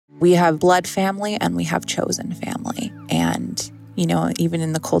We have blood family and we have chosen family. And, even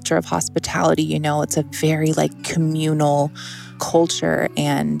in the culture of hospitality, it's a very communal culture,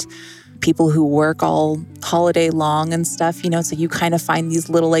 and people who work all holiday long and stuff, so you kind of find these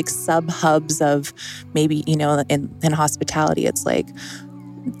little sub-hubs of maybe, in hospitality, it's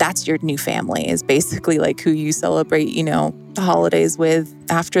that's your new family is basically who you celebrate, the holidays with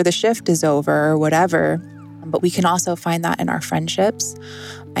after the shift is over or whatever. But we can also find that in our friendships.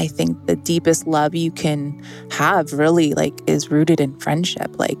 I think the deepest love you can have really is rooted in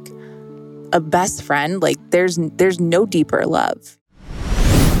friendship. A best friend, there's no deeper love.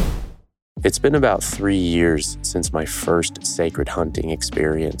 It's been about 3 years since my first sacred hunting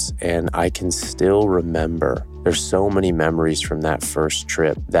experience, and I can still remember. There's so many memories from that first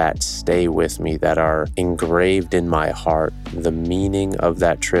trip that stay with me, that are engraved in my heart. The meaning of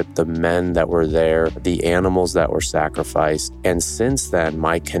that trip, the men that were there, the animals that were sacrificed. And since then,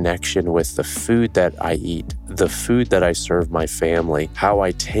 my connection with the food that I eat, the food that I serve my family, how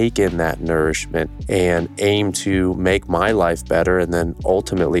I take in that nourishment and aim to make my life better, and then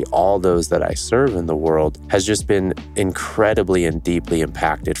ultimately all those that I serve in the world, has just been incredibly and deeply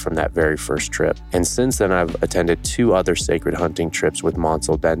impacted from that very first trip. And since then, I've attended 2 other sacred hunting trips with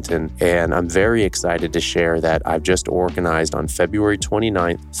Monsell Benton, and I'm very excited to share that I've just organized on February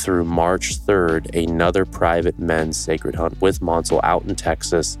 29th through March 3rd another private men's sacred hunt with Monsell out in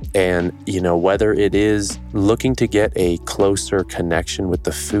Texas. And, whether it is looking to get a closer connection with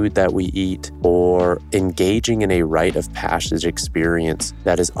the food that we eat, or engaging in a rite of passage experience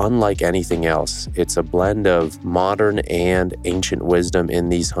that is unlike anything else. It's a blend of modern and ancient wisdom in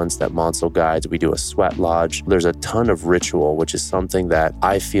these hunts that Monsell guides. We do a sweat lodge. There's a ton of ritual, which is something that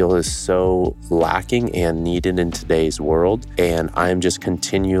I feel is so lacking and needed in today's world. And I'm just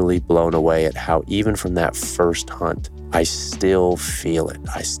continually blown away at how even from that first hunt, I still feel it.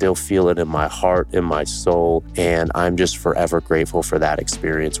 I still feel it in my heart, in my soul, and I'm just forever grateful for that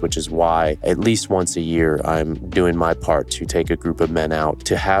experience, which is why at least once a year, I'm doing my part to take a group of men out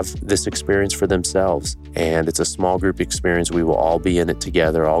to have this experience for themselves. And it's a small group experience. We will all be in it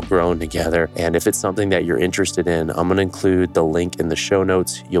together, all grown together. And if it's something that you're interested in, I'm going to include the link in the show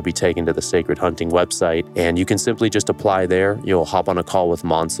notes. You'll be taken to the Sacred Hunting website, and you can simply just apply there. You'll hop on a call with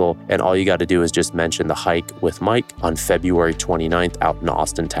Monsell, and all you got to do is just mention the hike with Mike on February 29th out in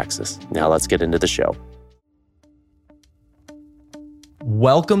Austin, Texas. Now let's get into the show.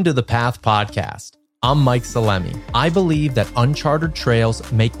 Welcome to the Path Podcast. I'm Mike Salemi. I believe that uncharted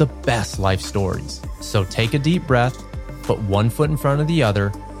trails make the best life stories. So take a deep breath, put one foot in front of the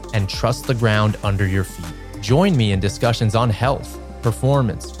other, and trust the ground under your feet. Join me in discussions on health,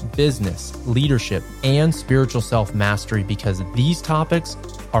 performance, business, leadership, and spiritual self-mastery, because these topics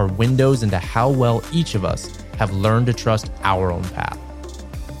are windows into how well each of us have learned to trust our own path.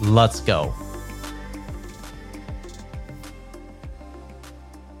 Let's go.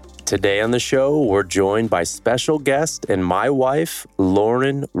 Today on the show, we're joined by special guest and my wife,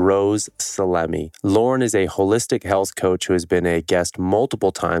 Lauren Rose Salemi. Lauren is a holistic health coach who has been a guest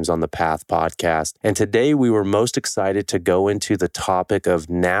multiple times on the Path podcast. And today we were most excited to go into the topic of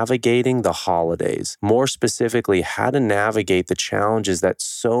navigating the holidays. More specifically, how to navigate the challenges that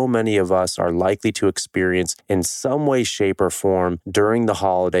so many of us are likely to experience in some way, shape, or form during the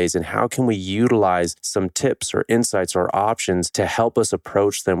holidays, and how can we utilize some tips or insights or options to help us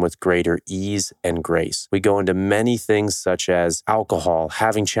approach them with greater ease and grace. We go into many things such as alcohol,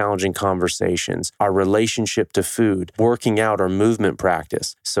 having challenging conversations, our relationship to food, working out, or movement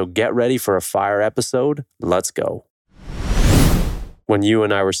practice. So get ready for a fire episode. Let's go. When you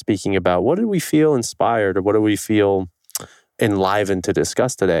and I were speaking about what did we feel inspired or what do we feel enlivened to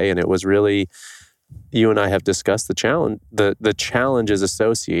discuss today, and it was really you and I have discussed the challenges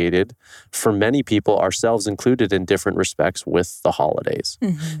associated for many people, ourselves included in different respects, with the holidays.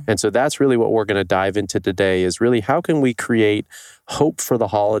 Mm-hmm. And so that's really what we're going to dive into today, is really how can we create hope for the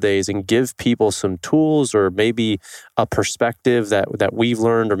holidays and give people some tools or maybe a perspective that we've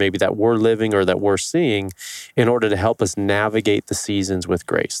learned or maybe that we're living or that we're seeing in order to help us navigate the seasons with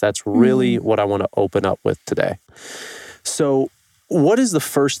grace. That's really what I want to open up with today. So what is the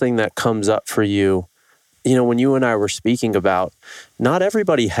first thing that comes up for you? When you and I were speaking about not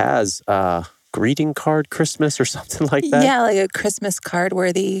everybody has a greeting card Christmas or something like that. Yeah, like a Christmas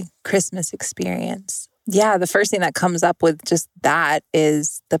card-worthy Christmas experience. Yeah, the first thing that comes up with just that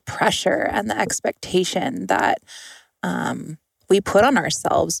is the pressure and the expectation that we put on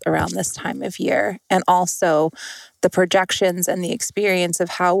ourselves around this time of year. And also the projections and the experience of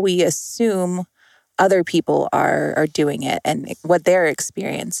how we assume other people are doing it and what they're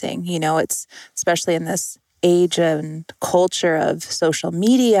experiencing. It's especially in this age and culture of social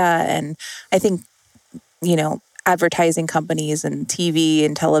media. And I think, advertising companies and TV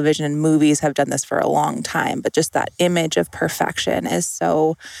and television and movies have done this for a long time, but just that image of perfection is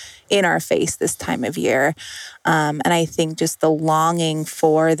so in our face this time of year. And I think just the longing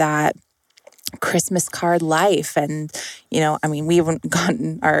for that Christmas card life. And, we haven't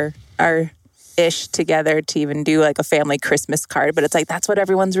gotten our ish together to even do like a family Christmas card, but it's like, that's what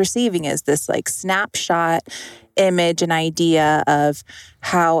everyone's receiving, is this like snapshot image and idea of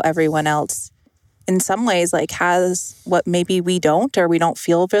how everyone else in some ways like has what maybe we don't, or we don't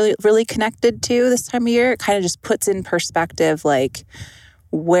feel really, really connected to this time of year. It kind of just puts in perspective, like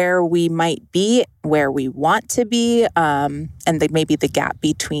where we might be, where we want to be, and maybe the gap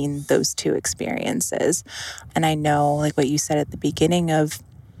between those two experiences. And I know, like what you said at the beginning of,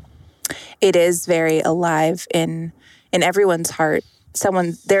 it is very alive in everyone's heart.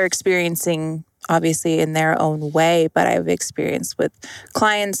 They're experiencing obviously in their own way, but I've experienced with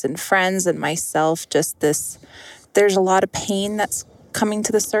clients and friends and myself just this, there's a lot of pain that's coming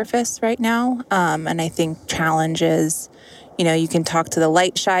to the surface right now. And I think challenges, you can talk to the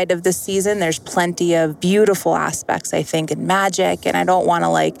light side of this season. There's plenty of beautiful aspects, I think, and magic. And I don't want to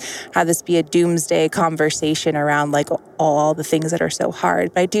like have this be a doomsday conversation around like all the things that are so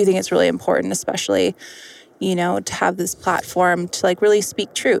hard. But I do think it's really important, especially, to have this platform to like really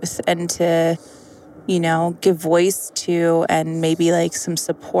speak truth and to, give voice to, and maybe like some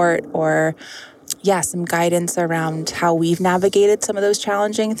support or some guidance around how we've navigated some of those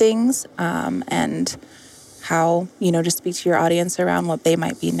challenging things, and how, to speak to your audience around what they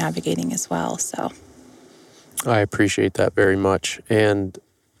might be navigating as well. So I appreciate that very much. And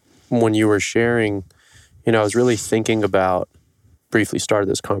when you were sharing, I was really thinking about, briefly started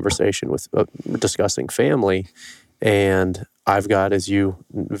this conversation with discussing family. And I've got, as you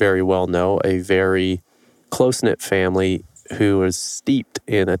very well know, a very close-knit family who is steeped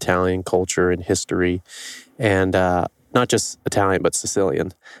in Italian culture and history, and not just Italian, but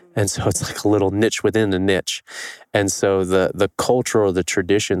Sicilian. And so it's like a little niche within a niche. And so the culture or the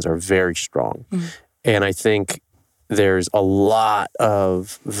traditions are very strong. And I think there's a lot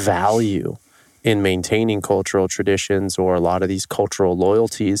of value in maintaining cultural traditions or a lot of these cultural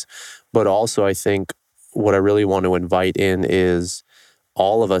loyalties. But also I think what I really want to invite in is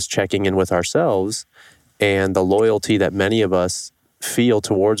all of us checking in with ourselves and the loyalty that many of us feel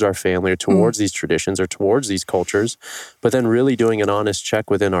towards our family or towards these traditions or towards these cultures, but then really doing an honest check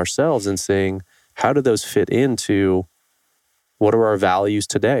within ourselves and saying, how do those fit into what are our values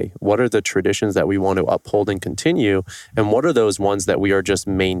today? What are the traditions that we want to uphold and continue? And what are those ones that we are just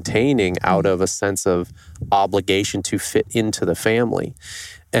maintaining out of a sense of obligation to fit into the family?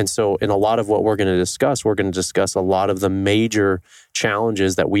 And so in a lot of what we're going to discuss a lot of the major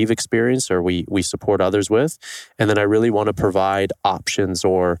challenges that we've experienced or we support others with. And then I really want to provide options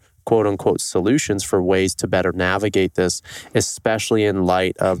or quote unquote solutions for ways to better navigate this, especially in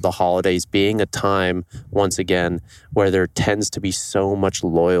light of the holidays being a time, once again, where there tends to be so much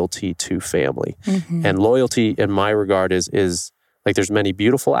loyalty to family. And loyalty in my regard is like there's many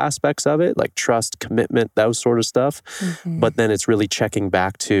beautiful aspects of it, like trust, commitment, those sort of stuff. But then it's really checking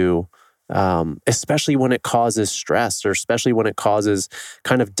back to, especially when it causes stress or especially when it causes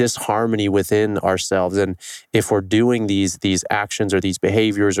kind of disharmony within ourselves. And if we're doing these actions or these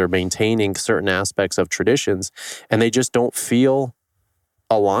behaviors or maintaining certain aspects of traditions and they just don't feel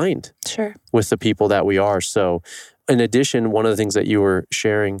aligned with the people that we are. So in addition, one of the things that you were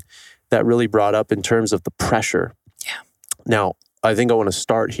sharing that really brought up in terms of the pressure. Now, I think I want to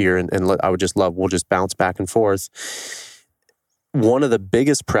start here and we'll just bounce back and forth. One of the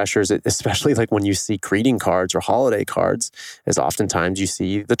biggest pressures, especially like when you see greeting cards or holiday cards, is oftentimes you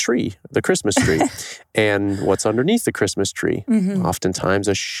see the tree, the Christmas tree, and what's underneath the Christmas tree. Oftentimes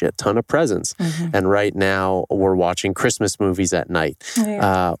a shit ton of presents. And right now we're watching Christmas movies at night.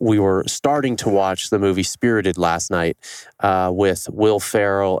 We were starting to watch the movie Spirited last night with Will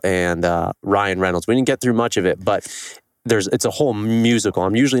Ferrell and Ryan Reynolds. We didn't get through much of it, but it's a whole musical.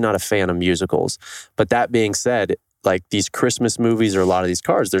 I'm usually not a fan of musicals, but that being said, like these Christmas movies or a lot of these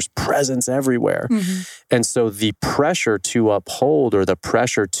cards, there's presents everywhere. And so the pressure to uphold or the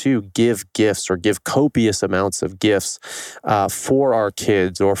pressure to give gifts or give copious amounts of gifts for our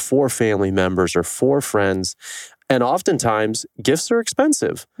kids or for family members or for friends. And oftentimes gifts are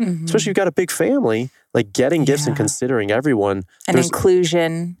expensive, especially if you've got a big family, like getting gifts and considering everyone. And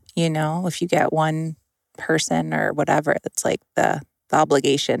inclusion, if you get one person or whatever, it's like the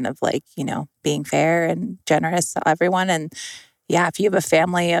obligation of like, being fair and generous to everyone. And if you have a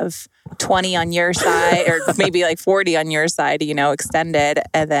family of 20 on your side or maybe like 40 on your side, extended,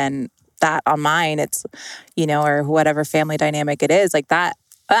 and then that on mine, it's, or whatever family dynamic it is, like that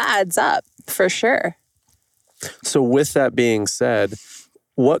adds up for sure. So with that being said,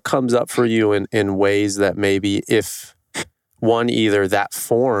 what comes up for you in ways that maybe if one, either that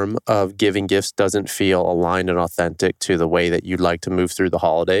form of giving gifts doesn't feel aligned and authentic to the way that you'd like to move through the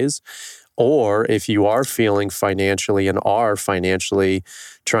holidays, or if you are feeling financially and are financially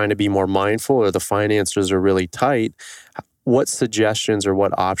trying to be more mindful or the finances are really tight, what suggestions or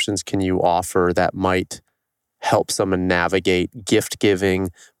what options can you offer that might help someone navigate gift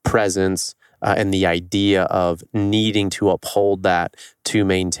giving, presents, and the idea of needing to uphold that to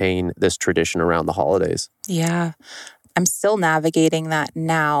maintain this tradition around the holidays? Yeah. I'm still navigating that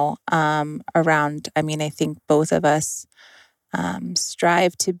now around, I think both of us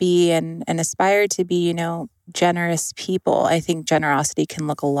strive to be and aspire to be, generous people. I think generosity can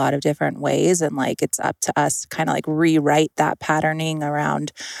look a lot of different ways, and like it's up to us to kind of like rewrite that patterning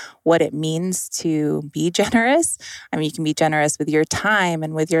around what it means to be generous. You can be generous with your time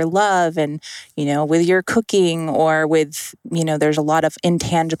and with your love and, with your cooking or with, there's a lot of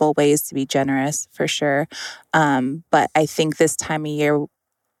intangible ways to be generous for sure. But I think this time of year,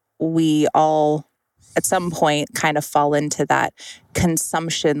 we all at some point kind of fall into that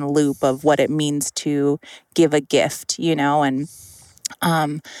consumption loop of what it means to give a gift, and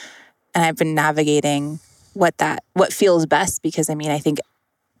I've been navigating what feels best, because I think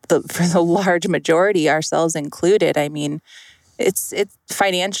for the large majority, ourselves included, it's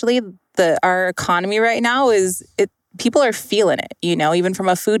financially our economy right now people are feeling it, even from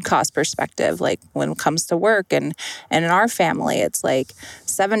a food cost perspective. Like when it comes to work and in our family, it's like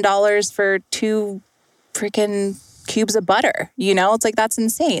 $7 for 2 freaking cubes of butter, it's like, that's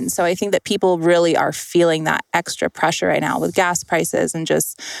insane. So I think that people really are feeling that extra pressure right now with gas prices and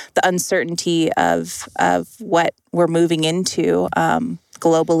just the uncertainty of what we're moving into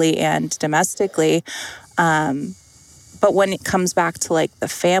globally and domestically. But when it comes back to like the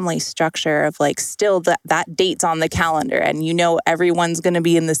family structure of like still that date's on the calendar and everyone's going to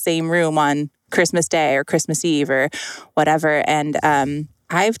be in the same room on Christmas Day or Christmas Eve or whatever. And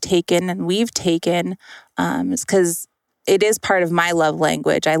we've taken, because it is part of my love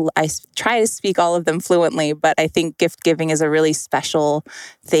language. I try to speak all of them fluently, but I think gift giving is a really special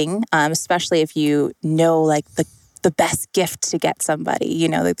thing, especially if like the best gift to get somebody.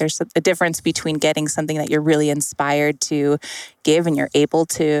 Like there's a difference between getting something that you're really inspired to give and you're able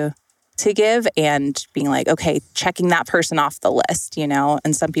to give, and being like, okay, checking that person off the list,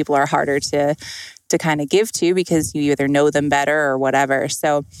 and some people are harder to kind of give to because you either know them better or whatever.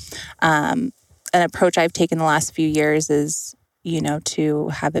 So an approach I've taken the last few years is, to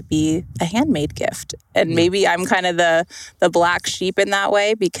have it be a handmade gift. And maybe I'm kind of the black sheep in that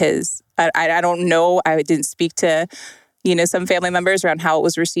way, because I don't know. I didn't speak to, some family members around how it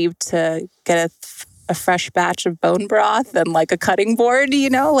was received to get a fresh batch of bone broth and like a cutting board,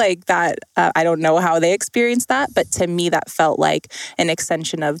 like that. I don't know how they experienced that, but to me, that felt like an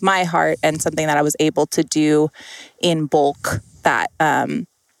extension of my heart and something that I was able to do in bulk that, I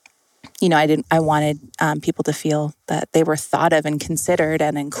wanted people to feel that they were thought of and considered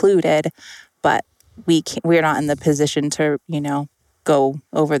and included, but we're not in the position to, go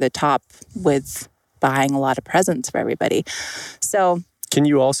over the top with buying a lot of presents for everybody. So, can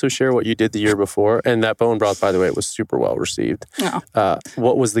you also share what you did the year before? And that bone broth, by the way, it was super well received. Oh.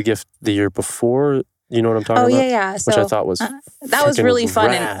 What was the gift the year before? You know what I'm talking about? Yeah. Which I thought was that was really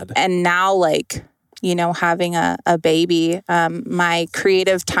fun. Rad. And now, like, having a baby, my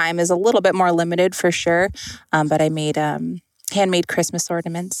creative time is a little bit more limited for sure. But I made handmade Christmas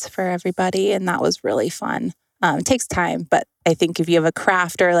ornaments for everybody, and that was really fun. It takes time, but I think if you have a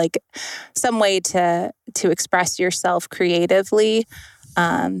craft or like some way to express yourself creatively,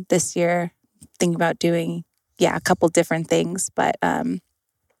 this year, thinking about doing, a couple different things. But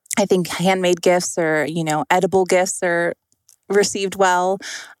I think handmade gifts or, edible gifts are received well.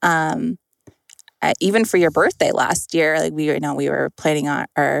 Even for your birthday last year, like we were planning on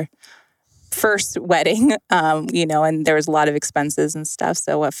our first wedding, and there was a lot of expenses and stuff.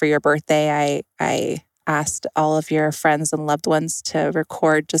 So for your birthday, I asked all of your friends and loved ones to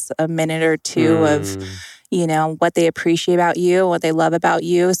record just a minute or two of, what they appreciate about you, what they love about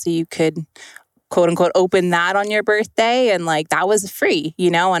you. So you could, quote unquote, open that on your birthday. And like, that was free,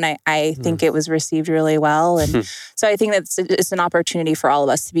 and I think it was received really well. And so I think that it's an opportunity for all of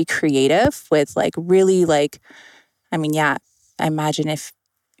us to be creative with like, really like, I imagine if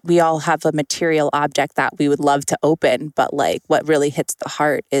we all have a material object that we would love to open, but like what really hits the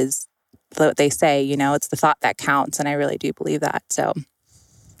heart is what they say, it's the thought that counts. And I really do believe that. So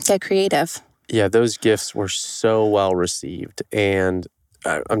get creative. Yeah, those gifts were so well received. And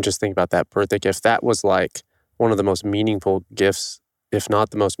I'm just thinking about that birthday gift. That was like one of the most meaningful gifts, if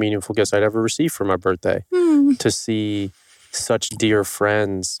not the most meaningful gifts I'd ever received for my birthday. To see such dear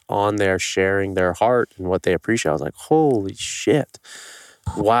friends on there sharing their heart and what they appreciate. I was like, holy shit.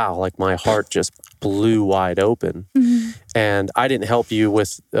 Wow. Like my heart just blew wide open. And I didn't help you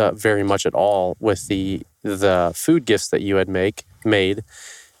with very much at all with the food gifts that you had made.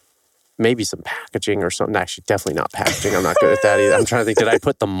 Maybe some packaging or something. Actually, definitely not packaging. I'm not good at that either. I'm trying to think, did I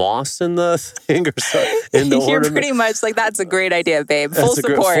put the moss in the thing or something? In the You're ornament? pretty much like, that's a great idea, babe. Full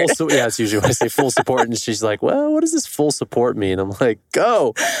support. Yeah, it's usually when I say full support. And she's like, well, what does this full support mean? I'm like,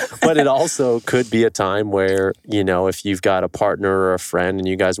 go. But it also could be a time where, if you've got a partner or a friend and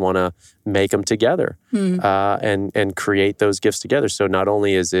you guys want to make them together and create those gifts together. So not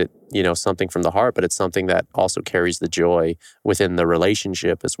only is it, something from the heart, but it's something that also carries the joy within the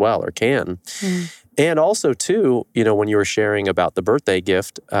relationship as well, or can. And also too, when you were sharing about the birthday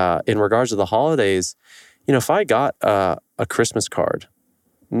gift, in regards to the holidays, if I got a Christmas card,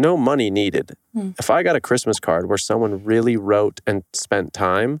 no money needed. If I got a Christmas card where someone really wrote and spent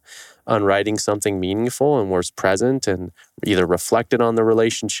time on writing something meaningful and was present and either reflected on the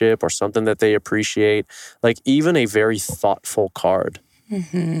relationship or something that they appreciate, like even a very thoughtful card.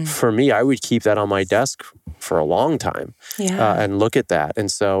 For me, I would keep that on my desk for a long time and look at that.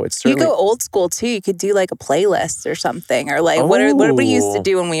 And so it's certainly... You go old school too. You could do like a playlist or something, or like what we used to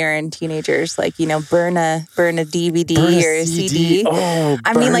do when we were in teenagers, like, burn a DVD or a CD.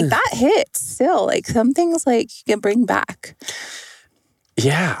 I mean, like that hits still. Like some things like you can bring back.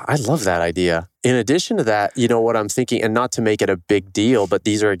 Yeah, I love that idea. In addition to that, what I'm thinking, and not to make it a big deal, but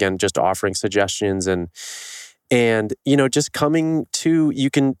these are, again, just offering suggestions and just you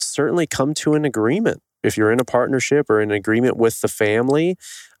can certainly come to an agreement. If you're in a partnership or an agreement with the family,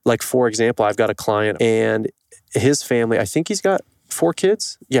 like for example, I've got a client and his family, I think he's got 4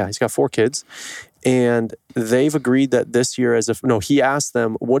 kids. Yeah, he's got 4 kids. And they've agreed that this year he asked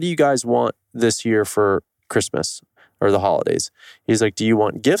them, what do you guys want this year for Christmas or the holidays? He's like, do you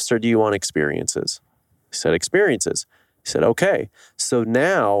want gifts or do you want experiences? He said, experiences. He said, okay. So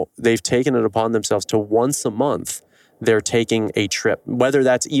now they've taken it upon themselves to once a month, they're taking a trip, whether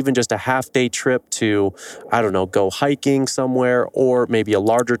that's even just a half-day trip to, I don't know, go hiking somewhere, or maybe a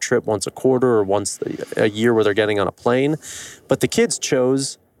larger trip once a quarter or once a year where they're getting on a plane. But the kids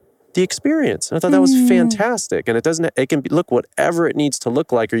chose the experience. And I thought that was fantastic. And it can look whatever it needs to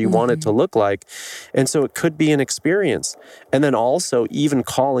look like or you want it to look like. And so it could be an experience. And then also even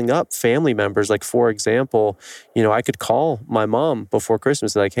calling up family members, like for example, I could call my mom before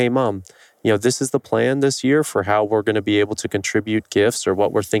Christmas, like, hey mom, this is the plan this year for how we're going to be able to contribute gifts or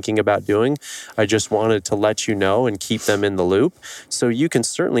what we're thinking about doing. I just wanted to let you know and keep them in the loop. So you can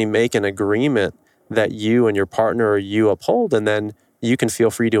certainly make an agreement that you and your partner or you uphold, and then you can feel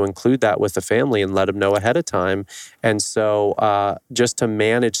free to include that with the family and let them know ahead of time. And so just to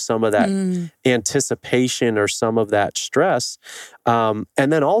manage some of that anticipation or some of that stress. And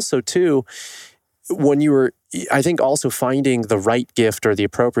then also too, I think also finding the right gift or the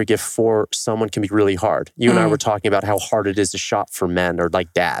appropriate gift for someone can be really hard. You and I were talking about how hard it is to shop for men or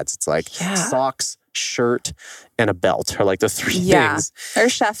like dads. It's like socks, shirt, and a belt are like the 3 things. Or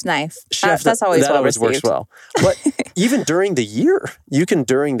chef's knife. That's always that well always received. works well. But even during the year,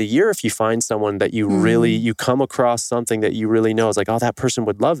 if you find someone that you really, you come across something that you really know is like, oh, that person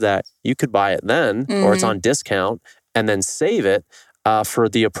would love that. You could buy it then, or it's on discount, and then save it for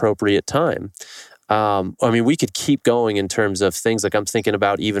the appropriate time. We could keep going in terms of things like I'm thinking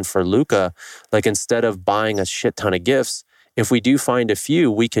about even for Luca, like instead of buying a shit ton of gifts, if we do find a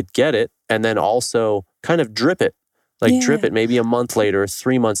few, we could get it and then also kind of drip it. Drip it maybe a month later,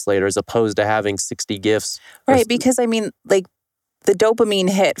 3 months later, as opposed to having 60 gifts. Right, because the dopamine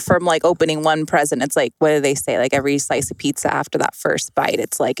hit from like opening one present, it's like, what do they say? Like every slice of pizza after that first bite,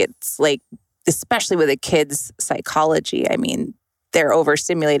 it's like, especially with a kid's psychology, they're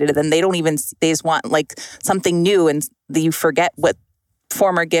overstimulated and they just want like something new and you forget what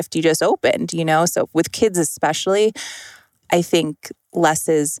former gift you just opened, So with kids especially, I think less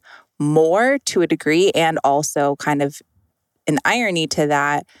is more to a degree, and also kind of an irony to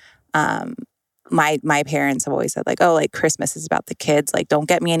that. My parents have always said like, oh, like Christmas is about the kids. Like, don't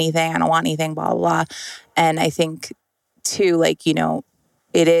get me anything. I don't want anything, blah, blah, blah. And I think too, like,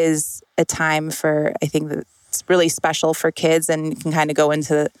 it is a time for, I think that it's really special for kids, and you can kind of go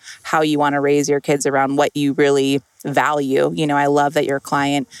into how you want to raise your kids around what you really value. I love that your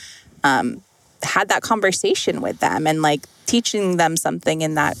client had that conversation with them and like teaching them something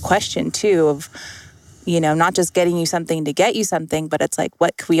in that question too of, not just getting you something to get you something, but it's like,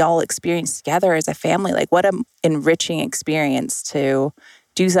 what can we all experience together as a family? Like what an enriching experience to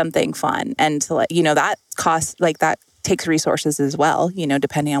do something fun. And to that costs, that takes resources as well,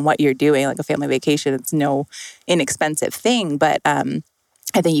 depending on what you're doing. Like a family vacation, it's no inexpensive thing, but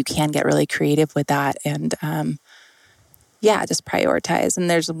I think you can get really creative with that and just prioritize. And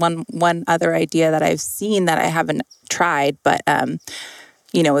there's one other idea that I've seen that I haven't tried, but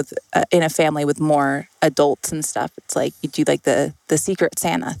with in a family with more adults and stuff, it's like you do like the Secret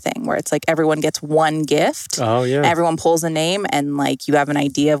Santa thing where it's like everyone gets one gift. Oh yeah. Everyone pulls a name and like you have an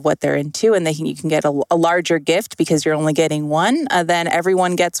idea of what they're into, and you can get a larger gift because you're only getting one. Then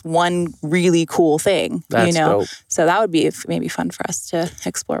everyone gets one really cool thing. That's dope. So that would be maybe fun for us to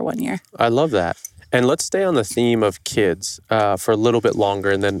explore one year. I love that. And let's stay on the theme of kids for a little bit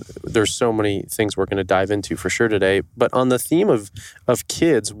longer. And then there's so many things we're going to dive into for sure today. But on the theme of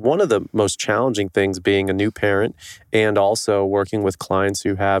kids, one of the most challenging things being a new parent and also working with clients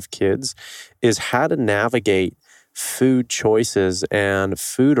who have kids is how to navigate food choices and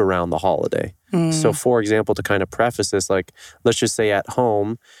food around the holiday. So for example, to kind of preface this, like let's just say at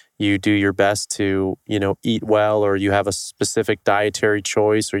home, you do your best to, eat well, or you have a specific dietary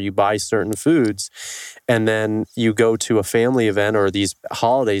choice, or you buy certain foods, and then you go to a family event or these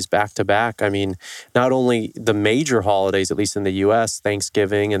holidays back to back. I mean, not only the major holidays, at least in the U.S.,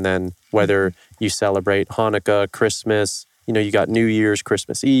 Thanksgiving, and then whether you celebrate Hanukkah, Christmas, you got New Year's,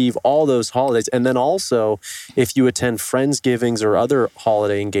 Christmas Eve, all those holidays. And then also, if you attend Friendsgivings or other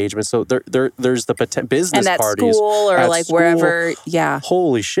holiday engagements, so there's the business and at parties. School or like school, wherever, yeah.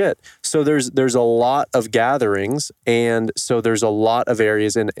 Holy shit. So there's a lot of gatherings. And so there's a lot of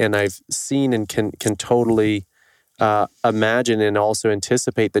areas, and I've seen and can totally imagine and also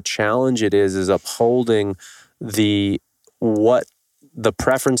anticipate the challenge it is upholding the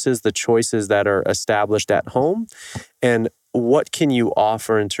preferences, the choices that are established at home, and what can you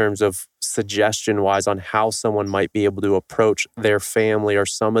offer in terms of suggestion-wise on how someone might be able to approach their family or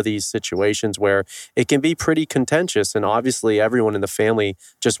some of these situations where it can be pretty contentious, and obviously everyone in the family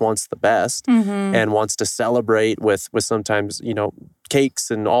just wants the best and wants to celebrate with sometimes, cakes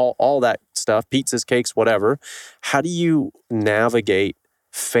and all that stuff, pizzas, cakes, whatever. How do you navigate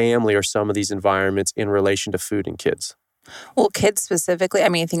family or some of these environments in relation to food and kids? Well, kids specifically, I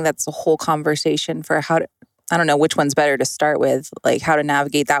mean, I think that's a whole conversation for I don't know which one's better to start with, like how to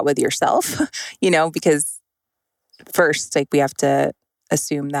navigate that with yourself, because first, like we have to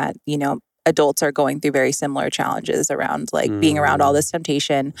assume that, adults are going through very similar challenges around like being around all this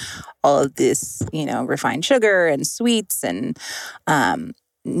temptation, all of this, refined sugar and sweets and,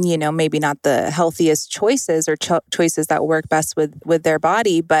 maybe not the healthiest choices or choices that work best with their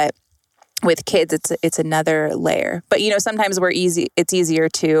body, but with kids, it's another layer. But, sometimes it's easier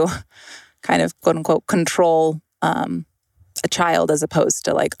to kind of quote unquote control a child as opposed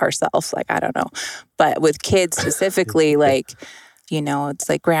to like ourselves. Like, I don't know. But with kids specifically, like, it's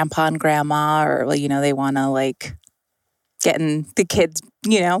like grandpa and grandma or, they want to like get in the kids,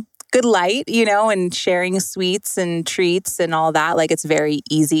 good light, and sharing sweets and treats and all that. Like, it's very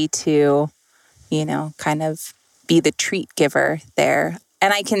easy to, kind of be the treat giver there.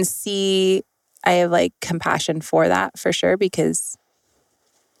 And I can see, I have like compassion for that for sure, because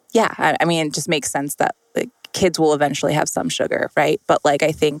I mean, it just makes sense that like kids will eventually have some sugar, right? But like,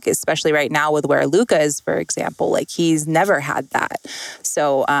 I think especially right now with where Luca is, for example, like he's never had that.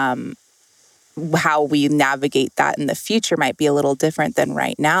 So how we navigate that in the future might be a little different than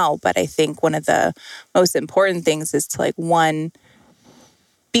right now. But I think one of the most important things is to like, one,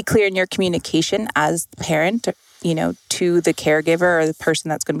 be clear in your communication as the parent, to the caregiver or the person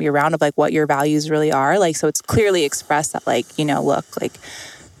that's going to be around of like what your values really are. Like, so it's clearly expressed that like, look, like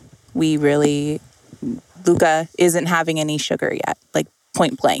Luca isn't having any sugar yet, like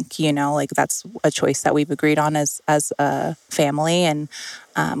point blank, like that's a choice that we've agreed on as a family. And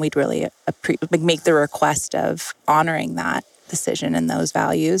we'd really make the request of honoring that decision and those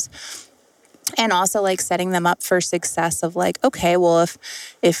values. And also like setting them up for success of like, okay, well,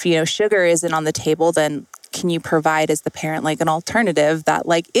 if sugar isn't on the table, then can you provide as the parent like an alternative that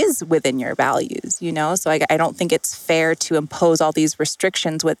like is within your values, So I don't think it's fair to impose all these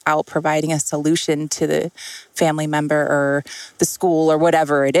restrictions without providing a solution to the family member or the school or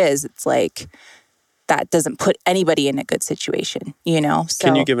whatever it is. It's like that doesn't put anybody in a good situation, So,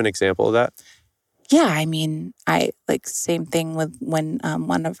 can you give an example of that? Yeah, I mean, I like same thing with when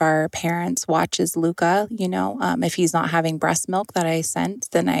one of our parents watches Luca, if he's not having breast milk that I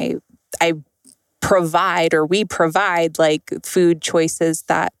sent, then I we provide like food choices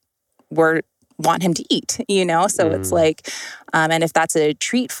that we're want him to eat, So it's like, and if that's a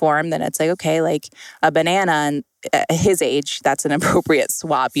treat for him, then it's like, okay, like a banana and at his age, that's an appropriate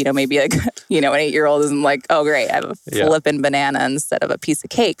swap, maybe like, an 8-year-old isn't like, oh, great, I have a flippin' banana instead of a piece of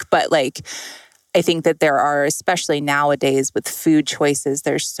cake. But like, I think that there are, especially nowadays with food choices,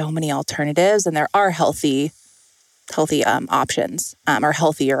 there's so many alternatives and there are healthy options or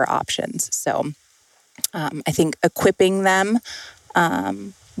healthier options. So I think equipping them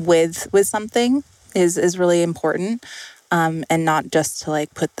with something is really important, and not just to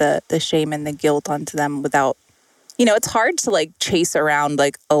like put the shame and the guilt onto them without, it's hard to like chase around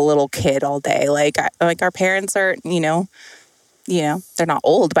like a little kid all day. Like our parents are, they're not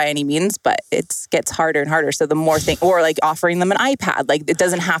old by any means, but it gets harder and harder. So the more or like offering them an iPad, like it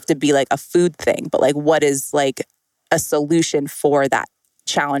doesn't have to be like a food thing, but like what is like a solution for that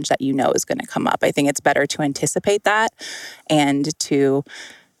challenge that is going to come up. I think it's better to anticipate that and to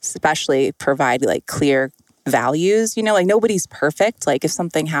especially provide like clear values, like nobody's perfect. Like if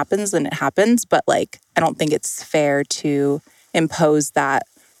something happens, then it happens. But like, I don't think it's fair to impose that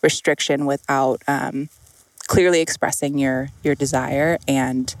restriction without clearly expressing your desire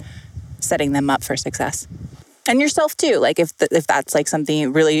and setting them up for success. And yourself too. Like if that's like something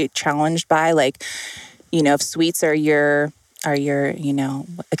you're really challenged by, like, if sweets are your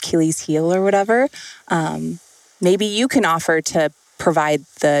Achilles heel or whatever, maybe you can offer to provide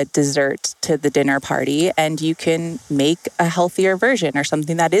the dessert to the dinner party and you can make a healthier version or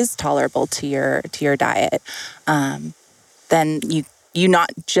something that is tolerable to your diet. Then you not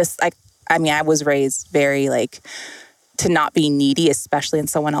just like, I was raised very like to not be needy, especially in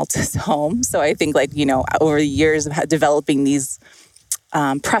someone else's home. So I think like, over the years of developing these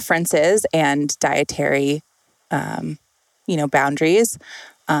preferences and dietary, boundaries,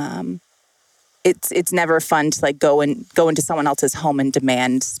 it's never fun to like go into someone else's home and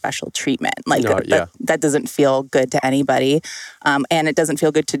demand special treatment. Like that doesn't feel good to anybody. And it doesn't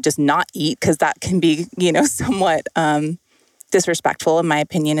feel good to just not eat because that can be, somewhat disrespectful in my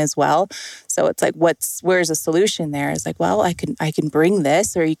opinion as well. So it's like, where's a solution there? It's like, well, I can bring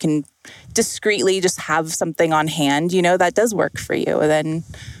this, or you can discreetly just have something on hand, that does work for you. And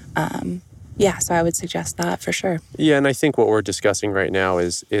then, so I would suggest that for sure. Yeah, and I think what we're discussing right now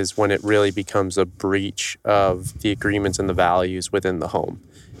is when it really becomes a breach of the agreements and the values within the home.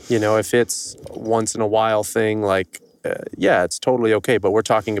 If it's once in a while thing, like, it's totally okay. But we're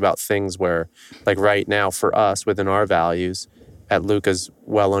talking about things where, like right now for us within our values, at Luca's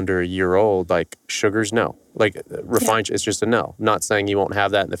well under a year old, like sugars, no. Like refined, it's just a no. Not saying you won't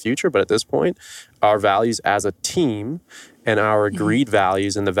have that in the future, but at this point, our values as a team and our agreed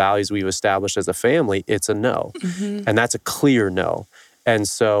values and the values we've established as a family, it's a no. And that's a clear no. And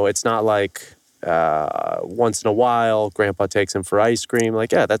so it's not like once in a while, grandpa takes him for ice cream. Like,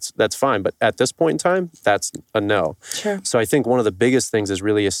 that's fine. But at this point in time, that's a no. Sure. So I think one of the biggest things is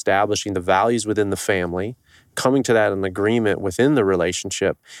really establishing the values within the family, coming to that in agreement within the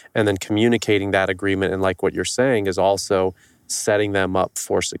relationship, and then communicating that agreement. And like what you're saying is also setting them up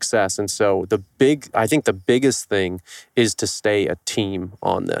for success. And so I think the biggest thing is to stay a team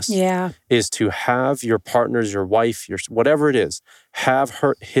on this. Yeah. Is to have your partners, your wife, your whatever it is, have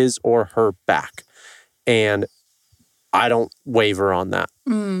his or her back. And I don't waver on that.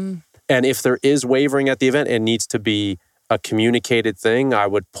 And if there is wavering at the event, it needs to be a communicated thing. I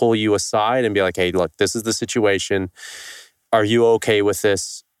would pull you aside and be like, hey, look, this is the situation. Are you okay with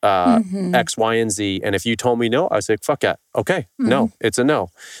this? X, Y, and Z. And if you told me no, I was like, fuck that. Okay, no, it's a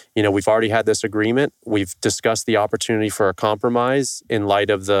no. We've already had this agreement. We've discussed the opportunity for a compromise in light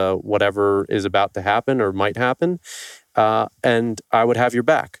of the whatever is about to happen or might happen. And I would have your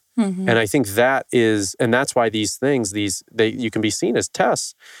back. And I think that is, and that's why these things, you can be seen as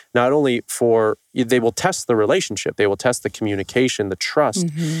tests, not only they will test the relationship, they will test the communication, the trust.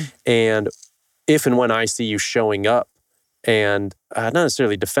 And if and when I see you showing up and not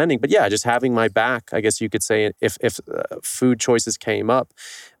necessarily defending, but just having my back, I guess you could say, if food choices came up,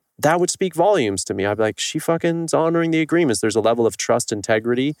 that would speak volumes to me. I'd be like, she fucking's honoring the agreements. There's a level of trust,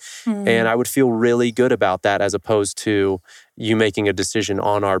 integrity, and I would feel really good about that, as opposed to you making a decision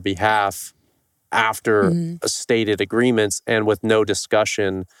on our behalf after stated agreements and with no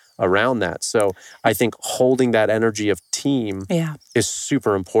discussion around that. So I think holding that energy of team is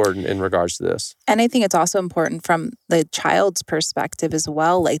super important in regards to this. And I think it's also important from the child's perspective as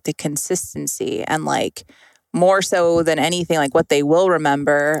well, like the consistency and like more so than anything, like what they will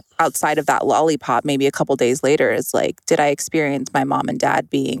remember outside of that lollipop, maybe a couple days later, is like, did I experience my mom and dad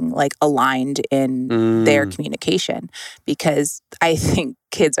being like aligned in their communication? Because I think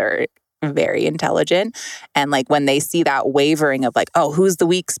kids are very intelligent. And like when they see that wavering of like, oh, who's the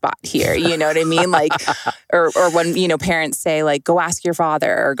weak spot here? You know what I mean? Like, or when, parents say like, go ask your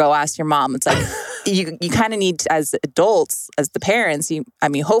father or go ask your mom. It's like, you kind of need to, as adults, as the parents,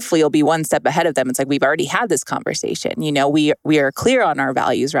 hopefully you'll be one step ahead of them. It's like, we've already had this conversation. We are clear on our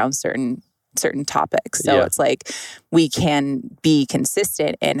values around certain topics. So it's like we can be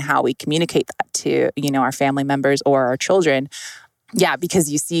consistent in how we communicate that to, our family members or our children. Yeah, because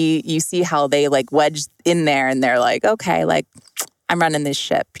you see how they like wedge in there and they're like, okay, like I'm running this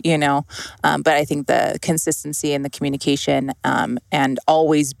ship, But I think the consistency and the communication and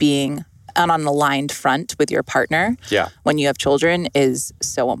always being on an aligned front with your partner when you have children is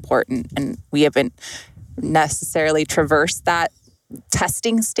so important. And we haven't necessarily traversed that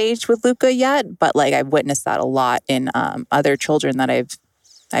testing stage with Luca yet, but like I've witnessed that a lot in other children that I've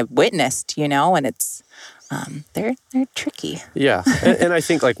witnessed, and it's they're tricky. Yeah. And I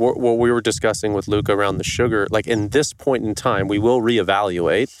think like what we were discussing with Luca around the sugar, like in this point in time, we will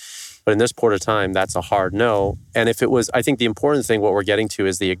reevaluate, but in this point of time, that's a hard no. And I think the important thing, what we're getting to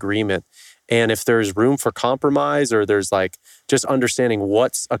is the agreement. And if there's room for compromise or there's like just understanding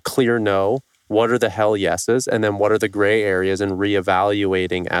what's a clear no, what are the hell yeses, and then what are the gray areas, and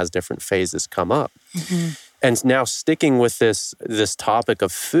reevaluating as different phases come up. Mm-hmm. And now sticking with this topic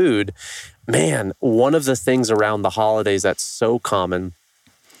of food, man, one of the things around the holidays that's so common,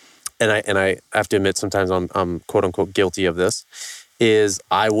 and I have to admit sometimes I'm quote unquote guilty of this, is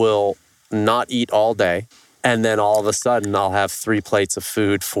I will not eat all day. And then all of a sudden, I'll have 3 plates of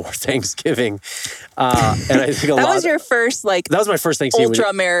food for Thanksgiving. And I think that was your first, like, that was my first Thanksgiving.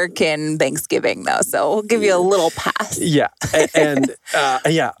 Ultra-American Thanksgiving, though. So we'll give you a little pass. Yeah. And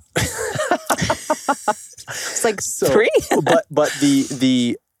yeah. It's like 3. but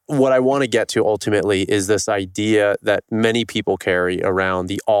the what I want to get to ultimately is this idea that many people carry around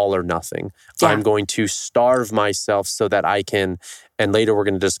the all or nothing. Yeah. I'm going to starve myself so that I can, and later we're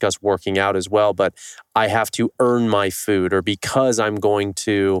going to discuss working out as well, but I have to earn my food, or because I'm going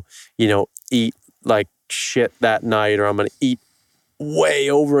to, eat like shit that night, or I'm going to eat way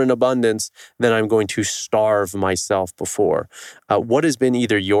over in abundance, then I'm going to starve myself before. What has been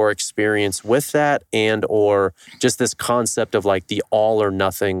either your experience with that and or just this concept of like the all or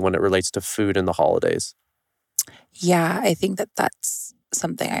nothing when it relates to food in the holidays? Yeah, I think that's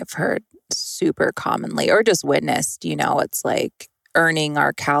something I've heard super commonly or just witnessed. It's like earning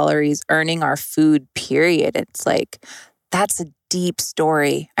our calories, earning our food, period. It's like, that's a deep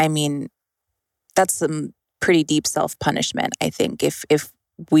story. I mean, that's some pretty deep self-punishment, I think, if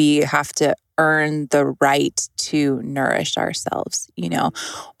we have to earn the right to nourish ourselves,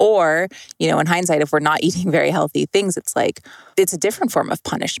 Or, in hindsight, if we're not eating very healthy things, it's like, it's a different form of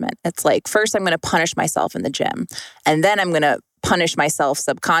punishment. It's like, first I'm going to punish myself in the gym, and then I'm going to punish myself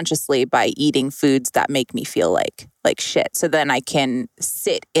subconsciously by eating foods that make me feel like shit. So then I can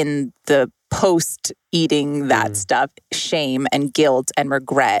sit in the post-eating that stuff, shame and guilt and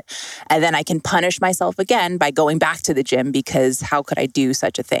regret. And then I can punish myself again by going back to the gym, because how could I do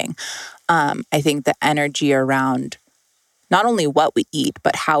such a thing? I think the energy around not only what we eat,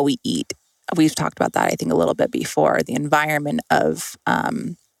 but how we eat. We've talked about that, I think, a little bit before. The environment of,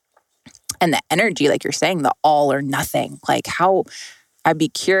 and the energy, like you're saying, the all or nothing. Like I'd be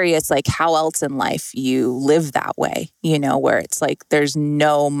curious, like how else in life you live that way, where it's like there's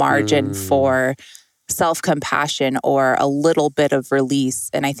no margin for self-compassion or a little bit of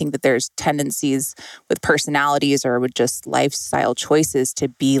release. And I think that there's tendencies with personalities or with just lifestyle choices to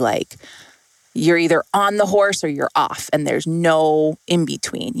be like, you're either on the horse or you're off, and there's no in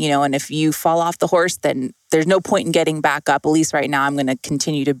between, and if you fall off the horse, then there's no point in getting back up. At least right now, I'm going to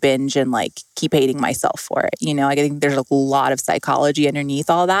continue to binge and like keep hating myself for it. I think there's a lot of psychology underneath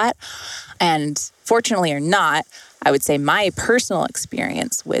all that. And fortunately or not, I would say my personal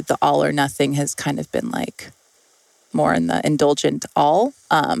experience with the all or nothing has kind of been like more in the indulgent all.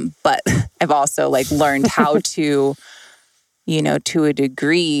 But I've also like learned how to, to a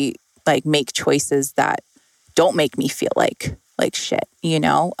degree, like make choices that don't make me feel like shit,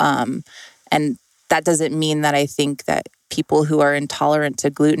 and that doesn't mean that I think that people who are intolerant to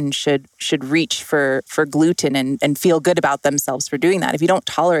gluten should reach for gluten and feel good about themselves for doing that. If you don't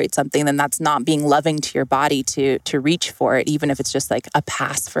tolerate something, then that's not being loving to your body to reach for it, even if it's just like a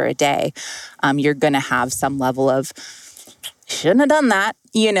pass for a day. You're going to have some level of, shouldn't have done that,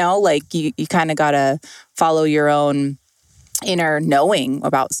 like you kind of got to follow your own inner knowing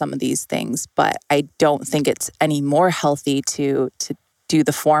about some of these things. But I don't think it's any more healthy to do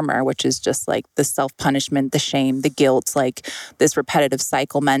the former, which is just like the self-punishment, the shame, the guilt, like this repetitive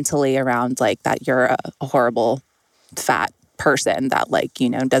cycle mentally around like that you're a horrible fat person that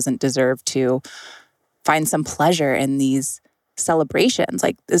doesn't deserve to find some pleasure in these celebrations.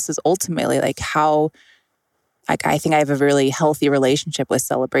 Like, this is ultimately how, I think I have a really healthy relationship with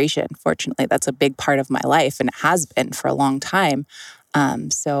celebration. Fortunately, that's a big part of my life, and it has been for a long time.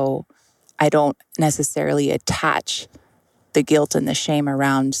 So I don't necessarily attach the guilt and the shame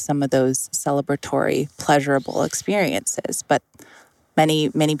around some of those celebratory, pleasurable experiences. But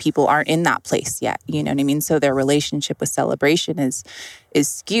many people aren't in that place yet. You know what I mean? So their relationship with celebration is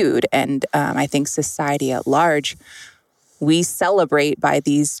skewed. And I think society at large, we celebrate by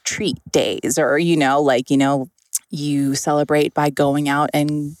these treat days, or, you celebrate by going out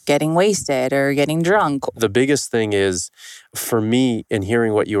and getting wasted or getting drunk. The biggest thing is, for me, in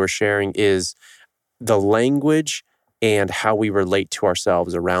hearing what you were sharing, is the language and how we relate to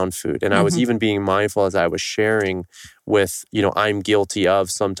ourselves around food. And I was even being mindful as I was sharing with, I'm guilty of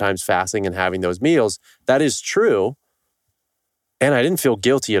sometimes fasting and having those meals. That is true. And I didn't feel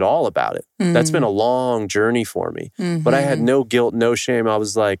guilty at all about it. That's been a long journey for me. But I had no guilt, no shame. I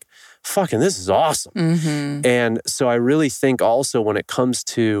was like, fucking, this is awesome. And so I really think also when it comes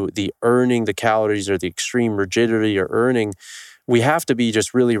to the earning the calories or the extreme rigidity or earning, we have to be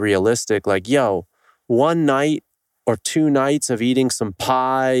just really realistic. Like, one night or 2 nights of eating some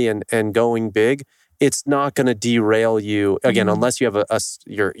pie and going big, it's not going to derail you again, unless you have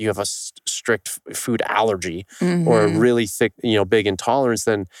a strict food allergy or a really thick, big intolerance.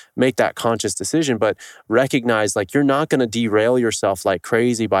 Then make that conscious decision, but recognize you're not going to derail yourself like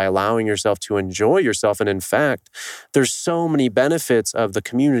crazy by allowing yourself to enjoy yourself. And in fact, there's so many benefits of the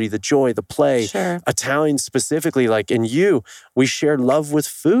community, the joy, the play. Sure. Italians specifically, in you, we share love with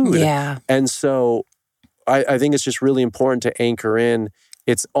food. Yeah. And so I think it's just really important to anchor in.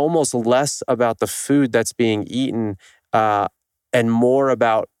 It's almost less about the food that's being eaten and more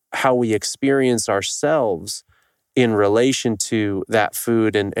about how we experience ourselves in relation to that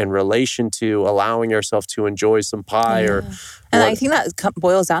food and in relation to allowing ourselves to enjoy some pie And I think that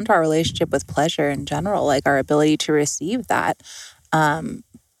boils down to our relationship with pleasure in general, our ability to receive that. And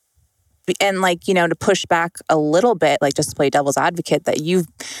to push back a little bit, just to play devil's advocate, that you've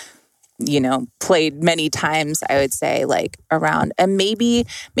played many times, I would say, around. And maybe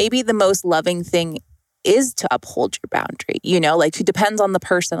the most loving thing is to uphold your boundary, it depends on the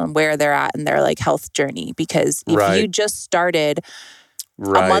person and where they're at in their health journey. Because if you just started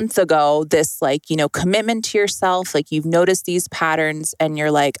a month ago, this commitment to yourself, you've noticed these patterns and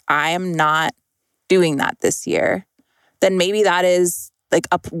you're I am not doing that this year, then maybe that is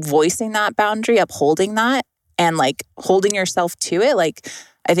voicing that boundary, upholding that, and holding yourself to it.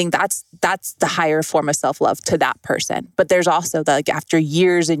 I think that's the higher form of self-love to that person. But there's also after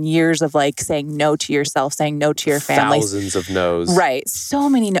years and years of saying no to yourself, saying no to your family. Thousands of no's. Right.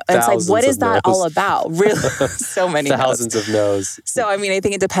 So many no's. It's what is that all about? Really? So many Thousands of no's. So, I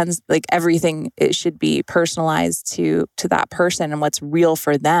think it depends, everything, it should be personalized to that person and what's real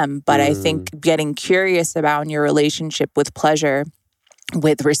for them. But I think getting curious about your relationship with pleasure,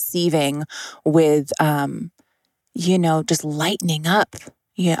 with receiving, with, just lightening up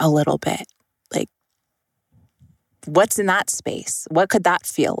a little bit. What's in that space? What could that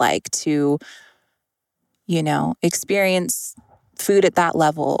feel like to, experience food at that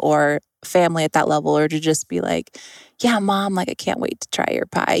level or family at that level, or to just be yeah, Mom, I can't wait to try your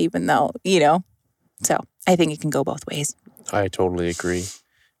pie, even though, So I think it can go both ways. I totally agree.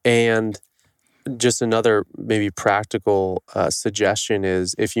 And just another maybe practical suggestion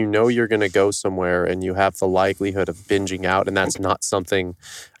is, if you're going to go somewhere and you have the likelihood of binging out, and that's not something,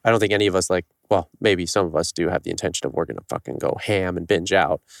 I don't think any of us maybe some of us do have the intention of we're going to fucking go ham and binge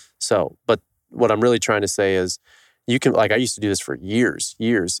out. So, but what I'm really trying to say is, you can, I used to do this for years,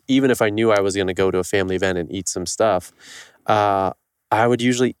 even if I knew I was going to go to a family event and eat some stuff, I would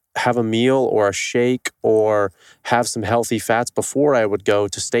usually have a meal or a shake or have some healthy fats before I would go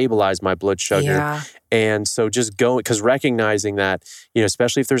to stabilize my blood sugar. Yeah. And so just going, because recognizing that,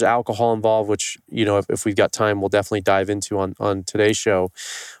 especially if there's alcohol involved, which, if we've got time, we'll definitely dive into on today's show.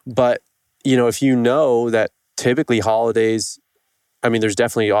 But, if you know that typically holidays, there's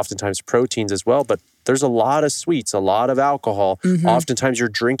definitely oftentimes proteins as well, but there's a lot of sweets, a lot of alcohol. Oftentimes you're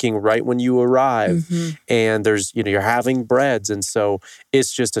drinking right when you arrive, and there's, you're having breads. And so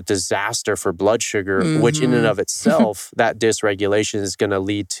it's just a disaster for blood sugar, which in and of itself, that dysregulation is going to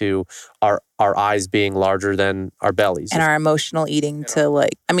lead to our eyes being larger than our bellies. And our emotional eating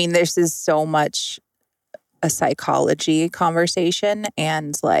this is so much a psychology conversation.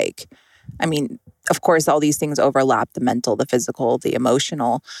 And of course, all these things overlap: the mental, the physical, the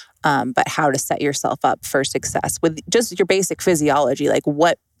emotional, but how to set yourself up for success with just your basic physiology.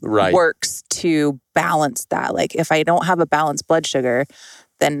 What works to balance that. Like if I don't have a balanced blood sugar,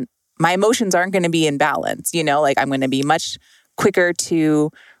 then my emotions aren't going to be in balance. Like I'm going to be much quicker to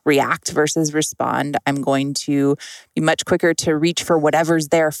react versus respond. I'm going to be much quicker to reach for whatever's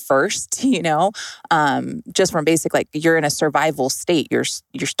there first, just from basic, like you're in a survival state, you're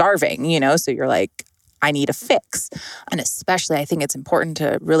starving, so you're like, I need a fix. And especially I think it's important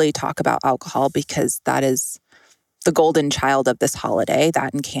to really talk about alcohol because that is the golden child of this holiday,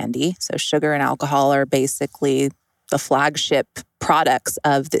 that and candy. So sugar and alcohol are basically the flagship products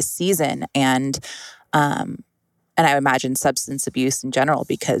of this season. And I imagine substance abuse in general,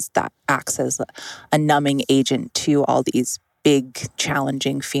 because that acts as a numbing agent to all these big,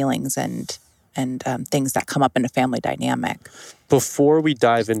 challenging feelings and things that come up in a family dynamic. Before we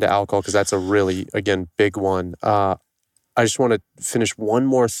dive into alcohol, because that's a really, again, big one, I just want to finish one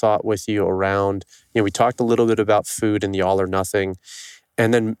more thought with you around, we talked a little bit about food and the all or nothing,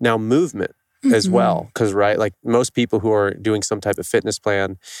 and then now movement as well. Because, right, like most people who are doing some type of fitness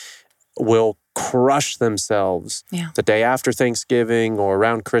plan will crush themselves the day after Thanksgiving or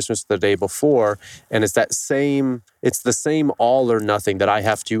around Christmas, the day before. And it's the same all or nothing, that I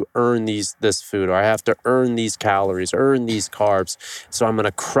have to earn this food, or I have to earn these calories, earn these carbs. So I'm going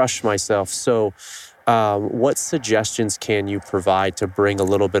to crush myself. So what suggestions can you provide to bring a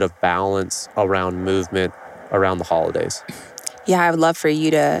little bit of balance around movement around the holidays? Yeah, I would love for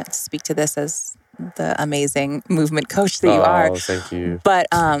you to speak to this as the amazing movement coach that you are. Oh, thank you. But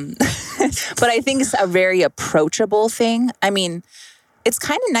but I think it's a very approachable thing. I mean, it's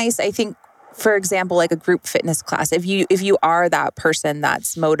kind of nice, I think, for example, like a group fitness class. If you are that person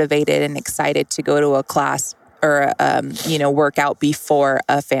that's motivated and excited to go to a class or workout before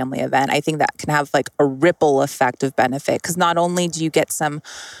a family event, I think that can have like a ripple effect of benefit, because not only do you get some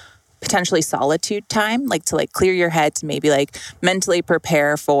potentially solitude time, like to like clear your head, to maybe like mentally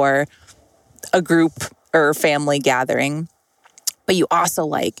prepare for a group or family gathering, but you also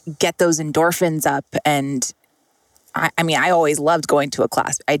like get those endorphins up. And I mean, I always loved going to a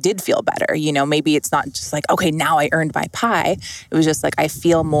class. I did feel better, maybe it's not just like, okay, now I earned my pie. It was just like, I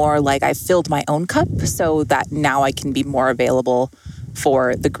feel more like I filled my own cup, so that now I can be more available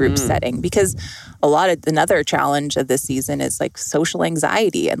for the group setting. Because another challenge of this season is like social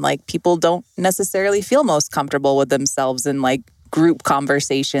anxiety, and like people don't necessarily feel most comfortable with themselves in like group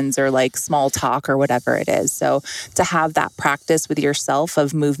conversations or like small talk or whatever it is. So to have that practice with yourself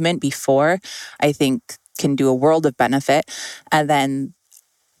of movement before, I think can do a world of benefit. And then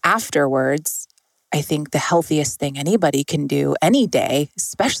afterwards, I think the healthiest thing anybody can do any day,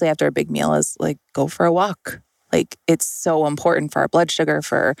 especially after a big meal, is like go for a walk. Like it's so important for our blood sugar,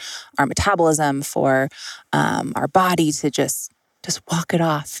 for our metabolism, for our body to just walk it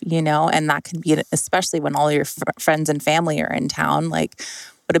off, and that can be, especially when all your friends and family are in town, like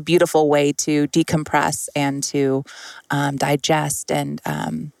what a beautiful way to decompress and to digest. And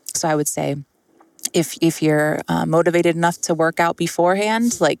so I would say if you're motivated enough to work out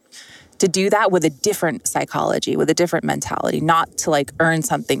beforehand, like to do that with a different psychology, with a different mentality, not to like earn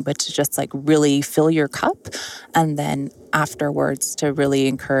something, but to just like really fill your cup. And then afterwards to really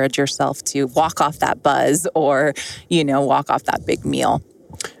encourage yourself to walk off that buzz or, walk off that big meal.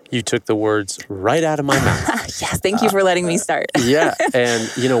 You took the words right out of my mouth. Yes, thank you for letting me start. Yeah. And,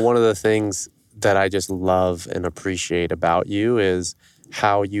 one of the things that I just love and appreciate about you is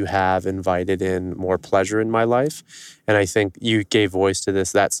how you have invited in more pleasure in my life. And I think you gave voice to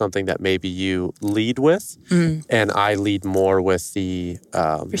this. That's something that maybe you lead with. And I lead more with the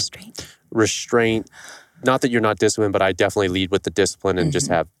restraint. Not that you're not disciplined, but I definitely lead with the discipline and just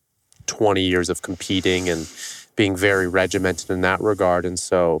have 20 years of competing and being very regimented in that regard. And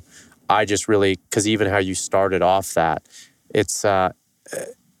so I just really, because even how you started off that, it's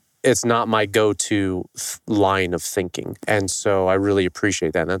not my go-to line of thinking. And so I really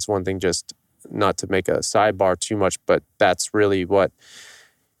appreciate that. And that's one thing, just not to make a sidebar too much, but that's really what,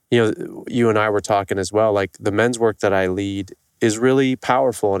 you and I were talking as well. Like the men's work that I lead is really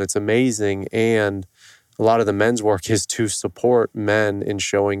powerful and it's amazing. And a lot of the men's work is to support men in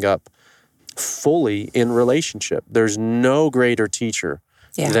showing up fully in relationship. There's no greater teacher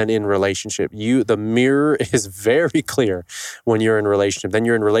than in relationship. The mirror is very clear when you're in relationship. Then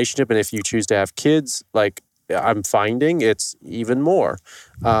you're in relationship, and if you choose to have kids, like I'm finding, it's even more.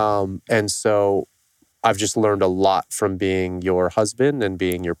 And so I've just learned a lot from being your husband and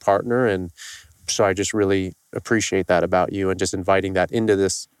being your partner. And so I just really appreciate that about you and just inviting that into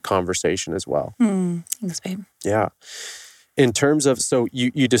this conversation as well. Thanks, babe. Yeah. In terms of, so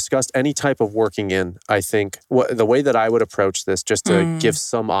you discussed any type of working in, I think the way that I would approach this, just to give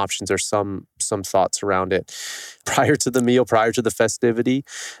some options or some some thoughts around it. Prior to the meal, prior to the festivity,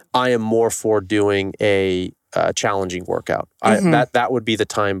 I am more for doing a challenging workout. That would be the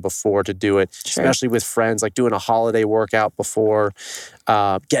time before to do it, especially with friends, like doing a holiday workout before,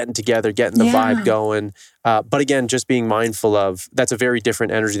 getting together, getting the vibe going. But again, just being mindful of, that's a very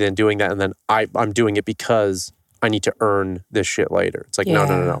different energy than doing that. And then I'm doing it because I need to earn this shit later. It's like,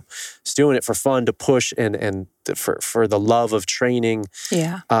 no. It's doing it for fun, to push and for the love of training.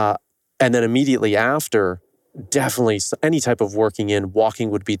 Yeah. And then immediately after, definitely any type of walking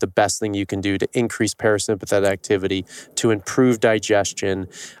would be the best thing you can do to increase parasympathetic activity, to improve digestion,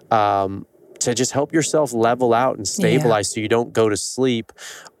 to just help yourself level out and stabilize so you don't go to sleep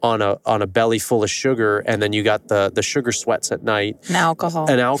on a belly full of sugar, and then you got the sugar sweats at night. And alcohol.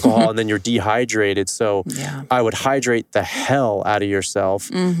 And then you're dehydrated. So I would hydrate the hell out of yourself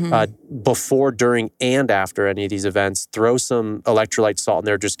before, during, and after any of these events. Throw some electrolyte salt in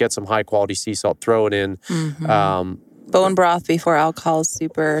there. Just get some high quality sea salt, throw it in. Bone broth before alcohol is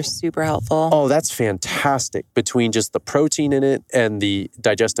super, super helpful. Oh, that's fantastic. Between just the protein in it and the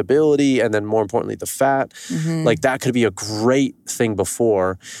digestibility, and then more importantly, the fat. Like that could be a great thing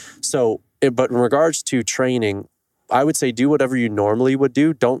before. But in regards to training, I would say do whatever you normally would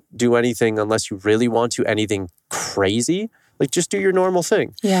do. Don't do anything unless you really want to, anything crazy. Like just do your normal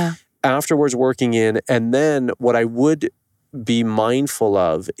thing. Yeah. Afterwards, working in. And then what I would be mindful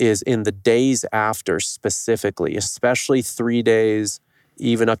of is in the days after, specifically, especially 3 days,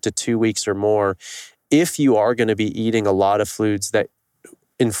 even up to 2 weeks or more, if you are going to be eating a lot of foods that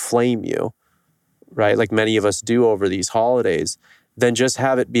inflame you, right? Like many of us do over these holidays, then just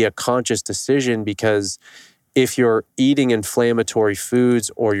have it be a conscious decision, because if you're eating inflammatory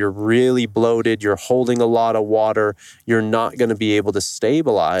foods or you're really bloated, you're holding a lot of water, you're not going to be able to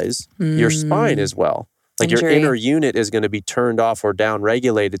stabilize your spine as well. Like your inner unit is going to be turned off or down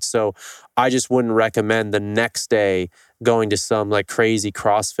regulated. So I just wouldn't recommend the next day going to some like crazy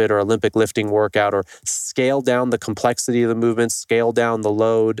CrossFit or Olympic lifting workout, or scale down the complexity of the movements, scale down the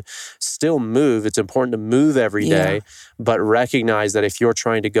load, still move. It's important to move every day, but recognize that if you're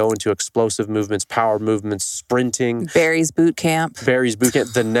trying to go into explosive movements, power movements, sprinting, Barry's boot camp,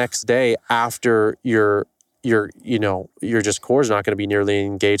 the next day after your just core is not going to be nearly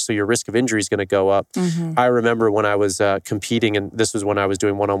engaged, so your risk of injury is going to go up. I remember when I was competing, and this was when I was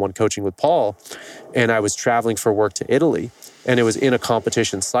doing one-on-one coaching with Paul, and I was traveling for work to Italy, and it was in a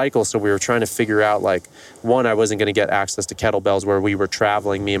competition cycle, so we were trying to figure out, like, one, I wasn't going to get access to kettlebells where we were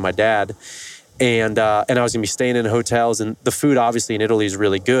traveling, me and my dad, and I was going to be staying in hotels, and the food obviously in Italy is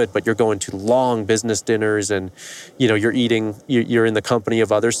really good, but you're going to long business dinners, and you're eating, you're in the company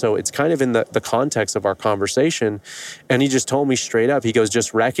of others, so it's kind of in the context of our conversation. And he just told me straight up, he goes,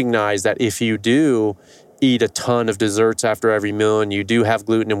 just recognize that if you do eat a ton of desserts after every meal and you do have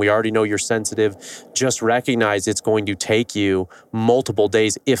gluten and we already know you're sensitive, just recognize it's going to take you multiple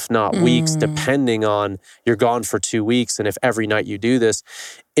days, if not weeks, depending on, you're gone for 2 weeks, and if every night you do this,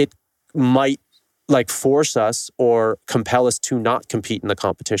 it might like force us or compel us to not compete in the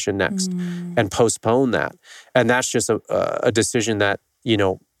competition next and postpone that. And that's just a decision that,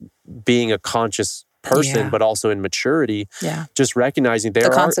 being a conscious person, but also in maturity, just recognizing there the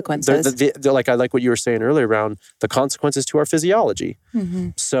consequences. Like I like what you were saying earlier around the consequences to our physiology.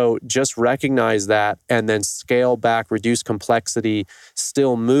 So just recognize that, and then scale back, reduce complexity,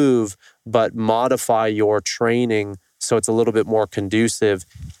 still move, but modify your training so it's a little bit more conducive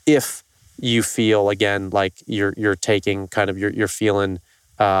if you feel, again, like you're taking kind of, you're feeling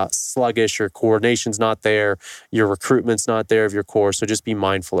sluggish, your coordination's not there, your recruitment's not there of your core. So just be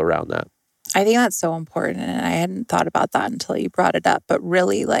mindful around that. I think that's so important. And I hadn't thought about that until you brought it up. But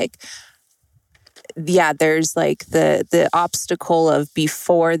really, like, there's like the obstacle of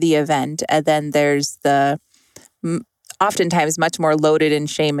before the event. And then there's the oftentimes much more loaded in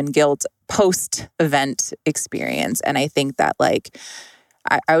shame and guilt post-event experience. And I think that, like,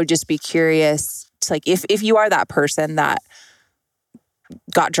 I would just be curious to, like, if you are that person that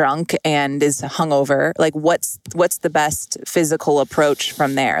got drunk and is hungover, like what's the best physical approach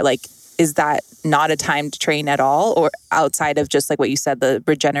from there? Like, is that not a time to train at all, or outside of just like what you said, the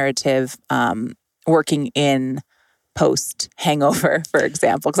regenerative working in post hangover, for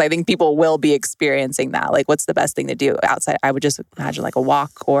example? Because I think people will be experiencing that. Like, what's the best thing to do outside? I would just imagine like a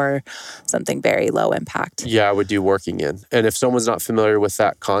walk or something very low impact. Yeah, I would do working in. And if someone's not familiar with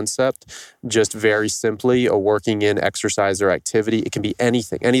that concept, just very simply a working in exercise or activity, it can be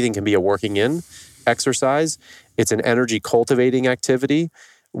anything. Anything can be a working in exercise. It's an energy cultivating activity.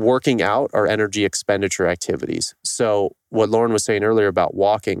 Working out are energy expenditure activities. So what Lauren was saying earlier about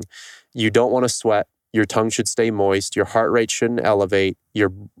walking, you don't want to sweat. Your tongue should stay moist. Your heart rate shouldn't elevate.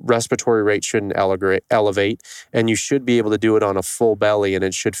 Your respiratory rate shouldn't elevate. And you should be able to do it on a full belly. And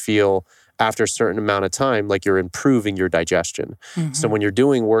it should feel, after a certain amount of time, like you're improving your digestion. So when you're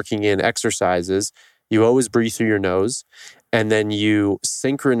working in exercises, you always breathe through your nose. And then you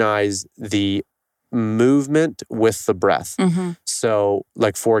synchronize the movement with the breath. So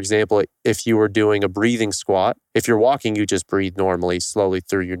like, for example, if you were doing a breathing squat, if you're walking, you just breathe normally, slowly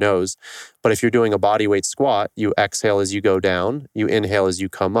through your nose. But if you're doing a bodyweight squat, you exhale as you go down, you inhale as you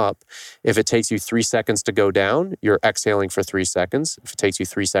come up. If it takes you 3 seconds to go down, you're exhaling for 3 seconds. If it takes you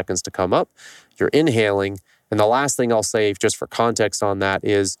 3 seconds to come up, you're inhaling. And the last thing I'll say, just for context on that,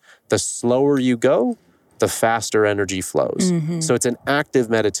 is the slower you go, the faster energy flows. So it's an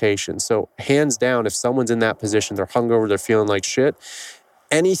active meditation. So hands down, if someone's in that position, they're hungover, they're feeling like shit,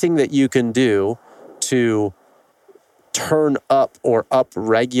 anything that you can do to turn up or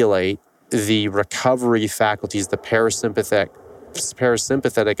upregulate the recovery faculties, the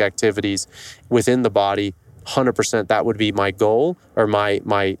parasympathetic activities within the body, 100%, that would be my goal or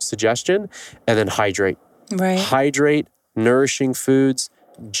my suggestion. And then hydrate. Right. Hydrate, nourishing foods,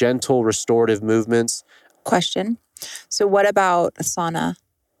 gentle restorative movements. Question. So what about a sauna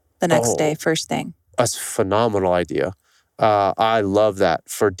the next day, first thing? That's a phenomenal idea. I love that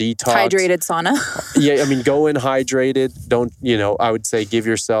for detox. Hydrated sauna. Yeah, I mean, go in hydrated. Don't, I would say give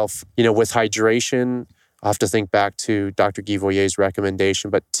yourself, with hydration, I'll have to think back to Dr. Guy Voyer's recommendation,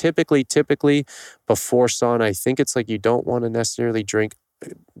 but typically before sauna, I think it's like you don't want to necessarily drink,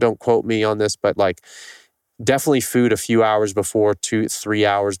 don't quote me on this, but like definitely food a few hours before, 2-3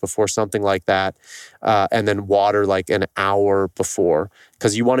 hours before, something like that. And then water like an hour before,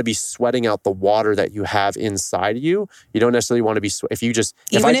 because you want to be sweating out the water that you have inside of you. You don't necessarily want to be, if you're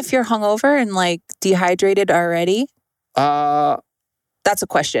hungover and like dehydrated already? That's a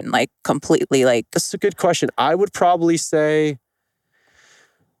question, like completely like. That's a good question. I would probably say,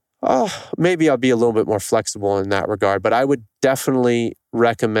 maybe I'll be a little bit more flexible in that regard, but I would definitely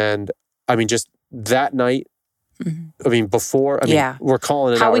recommend, just that night. Before, we're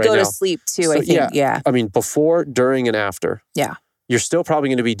calling it how out we right go now. To sleep too, so, I think. Yeah. Before, during, and after. Yeah. You're still probably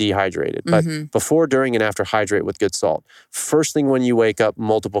going to be dehydrated, but before, during, and after, hydrate with good salt. First thing when you wake up,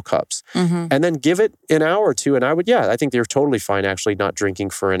 multiple cups. And then give it an hour or two. And I think they're totally fine actually not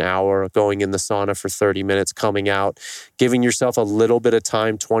drinking for an hour, going in the sauna for 30 minutes, coming out, giving yourself a little bit of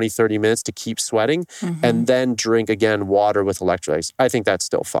time, 20, 30 minutes to keep sweating, and then drink again water with electrolytes. I think that's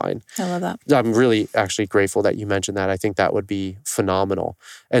still fine. I love that. I'm really actually grateful that you mentioned that. I think that would be phenomenal.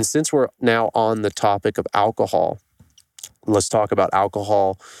 And since we're now on the topic of alcohol, let's talk about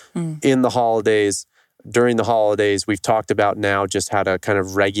alcohol in the holidays. During the holidays, we've talked about now just how to kind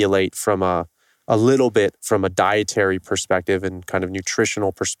of regulate from a little bit from a dietary perspective and kind of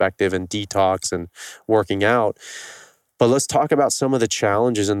nutritional perspective and detox and working out. But let's talk about some of the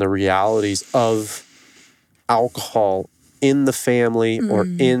challenges and the realities of alcohol in the family or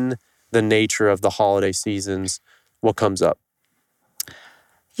in the nature of the holiday seasons. What comes up?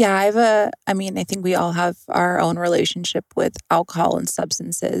 Yeah, I think we all have our own relationship with alcohol and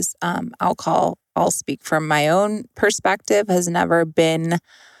substances. Alcohol, I'll speak from my own perspective, has never been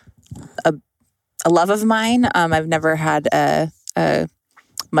a love of mine. I've never had a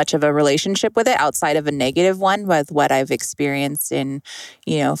much of a relationship with it outside of a negative one with what I've experienced in,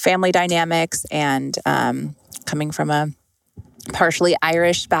 family dynamics and coming from a partially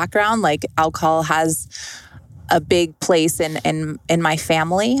Irish background. Like alcohol has a big place in my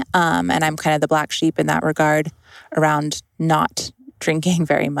family. And I'm kind of the black sheep in that regard around not drinking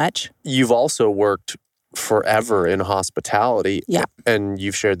very much. You've also worked forever in hospitality. Yeah. And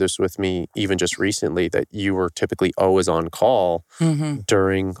you've shared this with me even just recently that you were typically always on call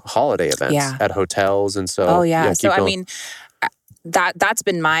during holiday events at hotels. And so, so that's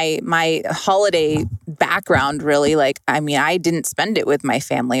been my holiday background, really. Like, I didn't spend it with my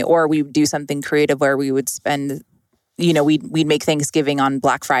family, or we would do something creative where we would spend, we'd make Thanksgiving on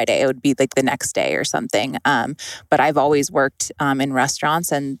Black Friday. It would be like the next day or something. But I've always worked in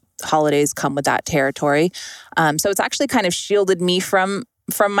restaurants, and holidays come with that territory. So it's actually kind of shielded me from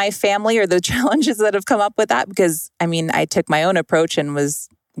my family or the challenges that have come up with that, because I took my own approach and was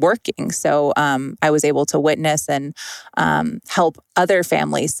working. So I was able to witness and help other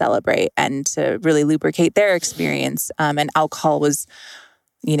families celebrate and to really lubricate their experience. And alcohol was,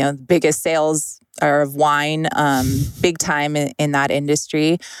 biggest sales are of wine, big time in that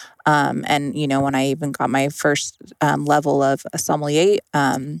industry. And, when I even got my first level of a sommelier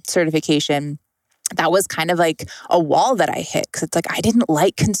certification, that was kind of like a wall that I hit, because it's like I didn't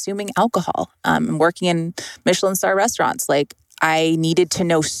like consuming alcohol. Working in Michelin star restaurants, like I needed to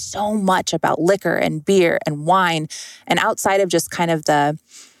know so much about liquor and beer and wine. And outside of just kind of the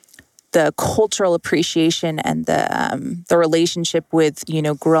cultural appreciation and the relationship with,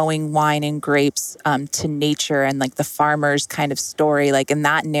 growing wine and grapes to nature and like the farmer's kind of story, like in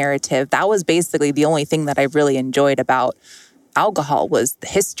that narrative, that was basically the only thing that I really enjoyed about alcohol was the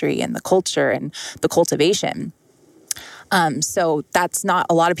history and the culture and the cultivation. So that's not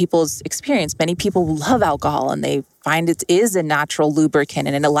a lot of people's experience. Many people love alcohol and they find it is a natural lubricant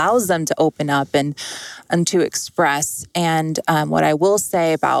and it allows them to open up and to express. And what I will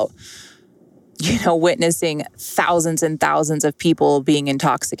say about, witnessing thousands and thousands of people being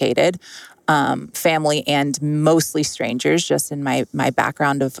intoxicated, family and mostly strangers, just in my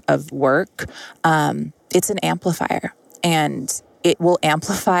background of work, it's an amplifier. And it will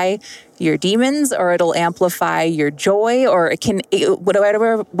amplify your demons or it'll amplify your joy or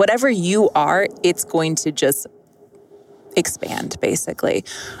whatever you are, it's going to just expand basically.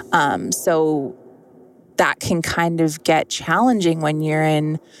 So that can kind of get challenging when you're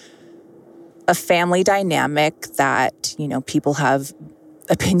in a family dynamic that, people have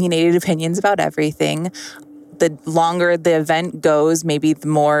opinionated opinions about everything. The longer the event goes, maybe the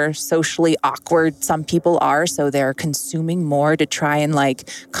more socially awkward some people are. So they're consuming more to try and like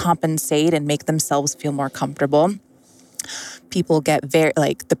compensate and make themselves feel more comfortable. People get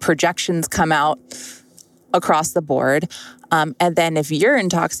the projections come out across the board. And then if you're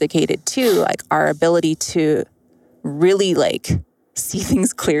intoxicated too, like our ability to really like see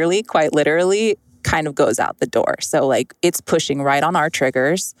things clearly, quite literally, kind of goes out the door. So like it's pushing right on our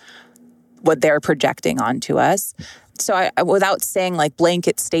triggers, what they're projecting onto us. So I without saying like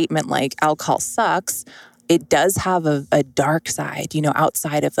blanket statement like alcohol sucks, it does have a dark side,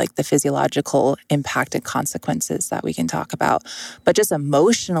 outside of like the physiological impact and consequences that we can talk about. But just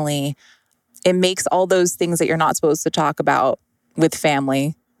emotionally, it makes all those things that you're not supposed to talk about with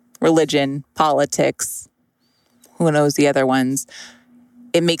family, religion, politics, who knows the other ones,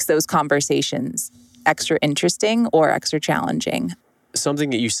 it makes those conversations extra interesting or extra challenging. Something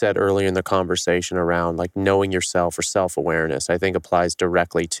that you said earlier in the conversation around like knowing yourself or self-awareness, I think applies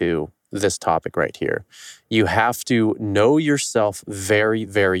directly to this topic right here. You have to know yourself very,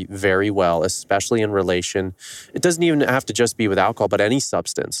 very, very well, especially in relation. It doesn't even have to just be with alcohol, but any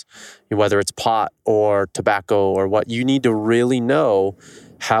substance, whether it's pot or tobacco or what, you need to really know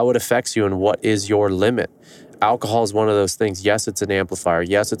how it affects you and what is your limit. Alcohol is one of those things. Yes, it's an amplifier.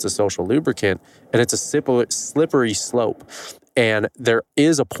 Yes, it's a social lubricant, and it's a slippery slope. And there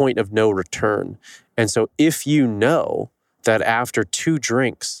is a point of no return. And so if you know that after 2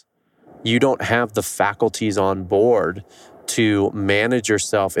 drinks, you don't have the faculties on board to manage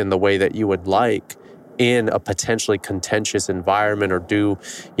yourself in the way that you would like in a potentially contentious environment or do,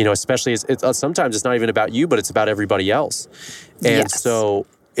 especially sometimes it's not even about you, but it's about everybody else. And so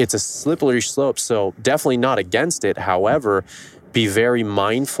it's a slippery slope. So definitely not against it. However, be very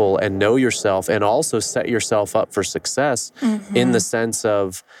mindful and know yourself and also set yourself up for success in the sense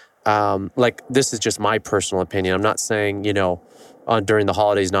of, this is just my personal opinion. I'm not saying, during the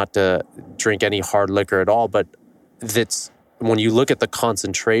holidays not to drink any hard liquor at all, but that's when you look at the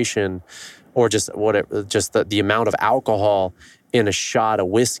concentration or just the amount of alcohol in a shot of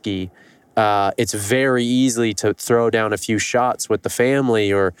whiskey, it's very easy to throw down a few shots with the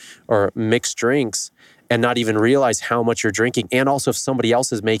family or mixed drinks and not even realize how much you're drinking. And also if somebody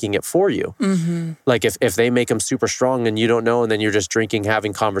else is making it for you. Like if they make them super strong and you don't know, and then you're just drinking,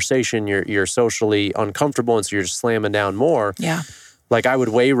 having conversation, you're socially uncomfortable. And so you're just slamming down more. Yeah. Like I would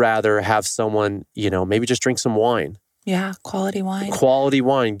way rather have someone, maybe just drink some wine. Yeah. Quality wine. Quality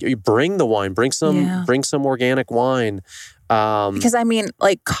wine. You bring the wine, bring some organic wine. Because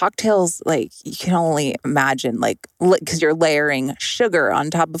cocktails, you can only imagine, because you're layering sugar on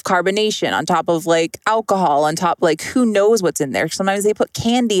top of carbonation, on top of alcohol, on top, who knows what's in there. Sometimes they put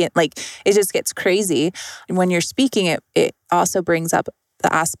candy in, it just gets crazy. And when you're speaking, it also brings up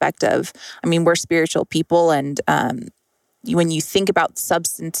the aspect of, we're spiritual people. And when you think about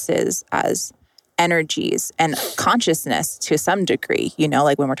substances as energies and consciousness to some degree, when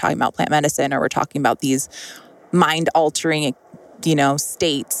we're talking about plant medicine or we're talking about these mind-altering,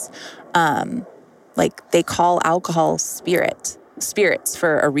 states, they call alcohol spirits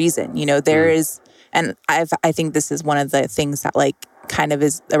for a reason. There is, and I think this is one of the things that kind of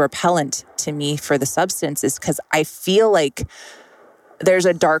is a repellent to me for the substance, is because I feel like there's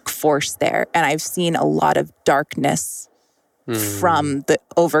a dark force there, and I've seen a lot of darkness from the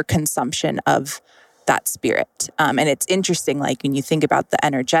overconsumption of that spirit. And it's interesting, when you think about the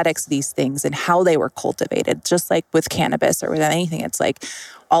energetics of these things and how they were cultivated, just like with cannabis or with anything, it's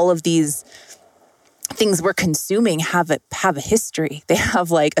all of these things we're consuming have a history. They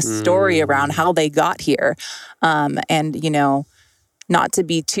have like a story around how they got here. And, you know, not to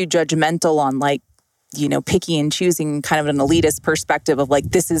be too judgmental on like, you know, picky and choosing kind of an elitist perspective of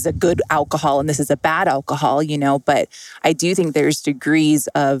like, this is a good alcohol and this is a bad alcohol, you know, but I do think there's degrees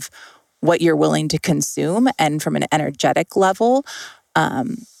of what you're willing to consume. And from an energetic level,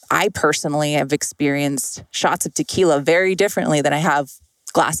 I personally have experienced shots of tequila very differently than I have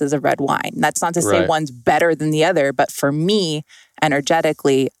glasses of red wine. That's not to say one's better than the other, but for me,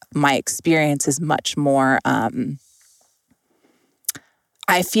 energetically, my experience is much more,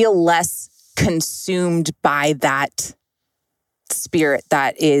 I feel less consumed by that spirit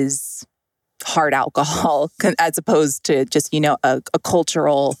that is hard alcohol as opposed to just, you know, a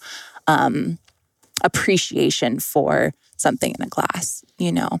cultural appreciation for something in a glass,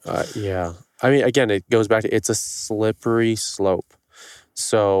 you know? Yeah. I mean, again, it goes back to, it's a slippery slope.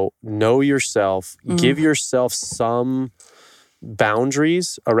 So know yourself, give yourself some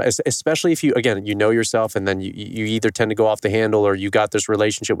boundaries, especially if you, again, you know yourself and then you either tend to go off the handle or you got this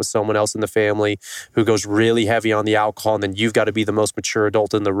relationship with someone else in the family who goes really heavy on the alcohol and then you've got to be the most mature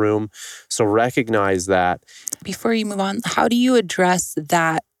adult in the room. So recognize that. Before you move on, how do you address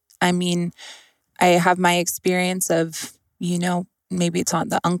that? I mean, I have my experience of, you know, maybe it's not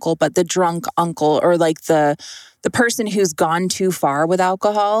the uncle, but the drunk uncle or like the person who's gone too far with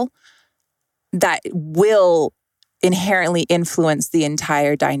alcohol that will inherently influence the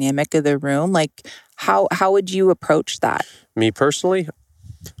entire dynamic of the room. Like how would you approach that? Me personally,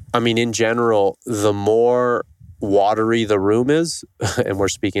 I mean, in general, the more watery the room is, and we're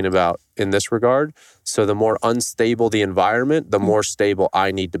speaking about in this regard, so the more unstable the environment, the more stable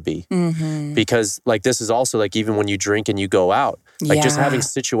I need to be. Because like this is also like even when you drink and you go out, like just having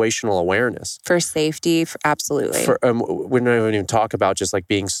situational awareness. For safety, absolutely. We're not even talk about just like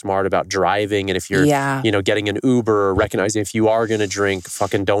being smart about driving and if you're, you know, getting an Uber or recognizing if you are going to drink,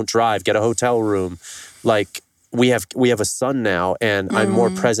 fucking don't drive, get a hotel room. Like we have a son now and I'm more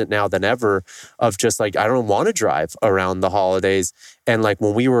present now than ever of just like, I don't want to drive around the holidays. And like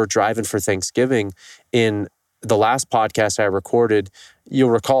when we were driving for Thanksgiving in the last podcast I recorded,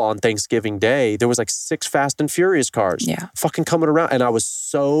 you'll recall on Thanksgiving Day, there was like 6 Fast and Furious cars fucking coming around. And I was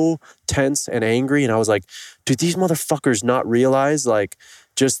so tense and angry. And I was like, do these motherfuckers not realize like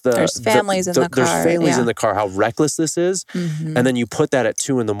just there's families in the car. There's families in the car, how reckless this is. And then you put that at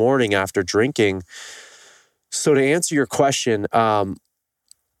 2 a.m. after drinking. So to answer your question, I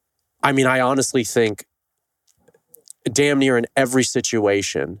mean, I honestly think damn near in every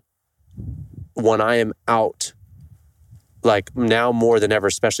situation, when I am out, like now more than ever,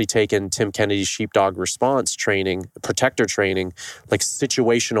 especially taking Tim Kennedy's sheepdog response training, protector training, like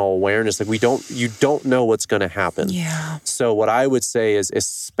situational awareness, like you don't know what's going to happen. Yeah. So what I would say is,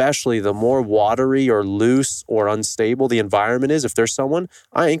 especially the more watery or loose or unstable the environment is, if there's someone,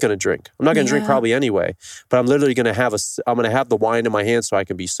 I ain't going to drink. I'm not going to drink probably anyway, but I'm literally going to have the wine in my hand so I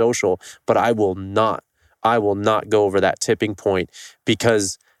can be social, but I will not go over that tipping point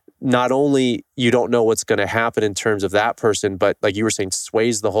because not only you don't know what's going to happen in terms of that person, but like you were saying,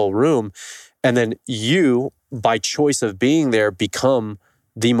 sways the whole room. And then you, by choice of being there, become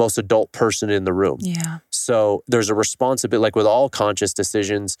the most adult person in the room. Yeah. So there's a responsibility, like with all conscious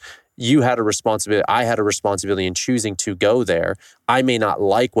decisions, you had a responsibility, I had a responsibility in choosing to go there. I may not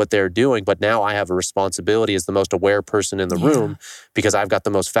like what they're doing, but now I have a responsibility as the most aware person in the room because I've got the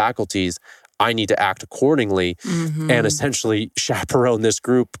most faculties. I need to act accordingly and essentially chaperone this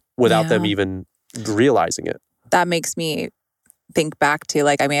group without them even realizing it. That makes me think back to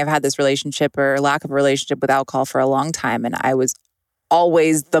like, I mean, I've had this relationship or lack of a relationship with alcohol for a long time. And I was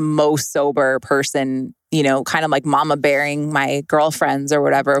always the most sober person, you know, kind of like mama bearing my girlfriends or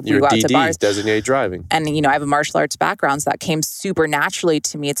whatever. If we go out to bars. Designated driving. And, you know, I have a martial arts background, so that came super naturally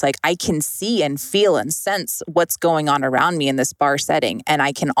to me. It's like I can see and feel and sense what's going on around me in this bar setting. And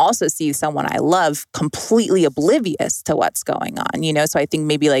I can also see someone I love completely oblivious to what's going on, you know? So I think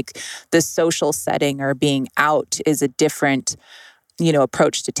maybe like the social setting or being out is a different, you know,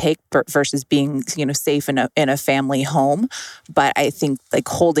 approach to take versus being, you know, safe in a family home. But I think like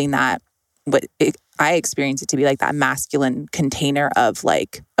holding that, I experience it to be like that masculine container of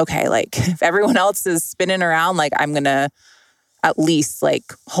like, okay, like if everyone else is spinning around, like I'm going to at least like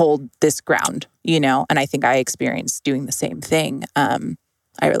hold this ground, you know? And I think I experienced doing the same thing.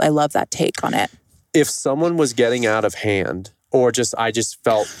 I love that take on it. If someone was getting out of hand or I just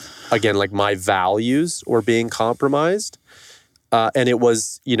felt, again, like my values were being compromised, and it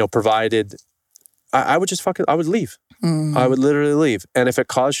was, you know, provided, I would leave. I would literally leave. And if it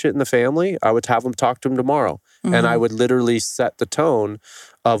caused shit in the family, I would have them talk to them tomorrow. And I would literally set the tone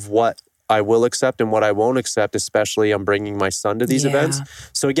of what I will accept and what I won't accept, especially I'm bringing my son to these events.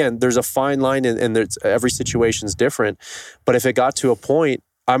 So again, there's a fine line and there's, every situation's different. But if it got to a point,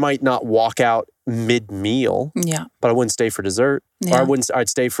 I might not walk out mid-meal, but I wouldn't stay for dessert. Or I'd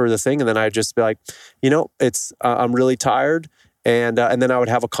stay for the thing, and then I'd just be like, it's I'm really tired. And then I would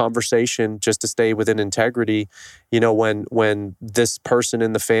have a conversation just to stay within integrity. When this person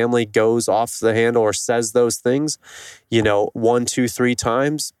in the family goes off the handle or says those things, 1, 2, 3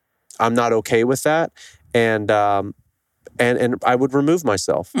 times, I'm not okay with that. And I would remove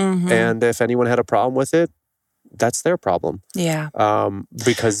myself. Mm-hmm. And if anyone had a problem with it, that's their problem. Yeah.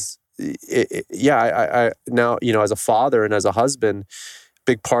 Because I now, as a father and as a husband,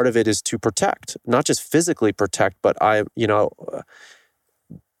 big part of it is to protect, not just physically protect, but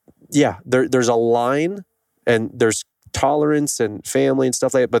there's a line and there's tolerance and family and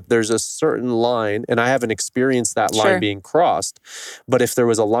stuff like that, but there's a certain line, and I haven't experienced that line being crossed. But if there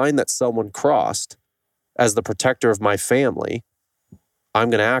was a line that someone crossed as the protector of my family, I'm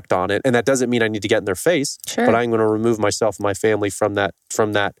going to act on it. And that doesn't mean I need to get in their face, but I'm going to remove myself and my family from that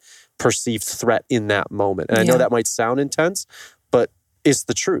perceived threat in that moment. And I know that might sound intense, but it's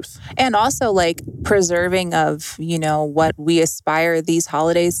the truth. And also like preserving of, what we aspire these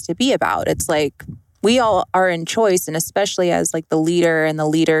holidays to be about. It's like we all are in choice, and especially as like the leader and the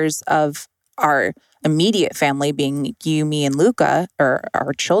leaders of our immediate family being you, me, and Luca, or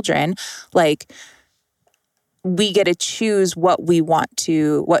our children, like we get to choose what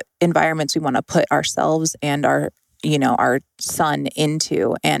environments we want to put ourselves and our son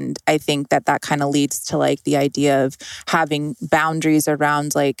into. And I think that kind of leads to like the idea of having boundaries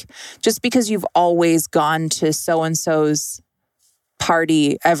around like, just because you've always gone to so-and-so's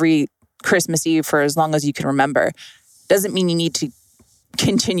party every Christmas Eve for as long as you can remember, doesn't mean you need to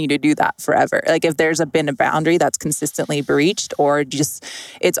continue to do that forever. Like if there's been a boundary that's consistently breached, or just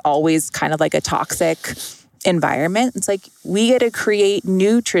it's always kind of like a toxic environment, it's like we get to create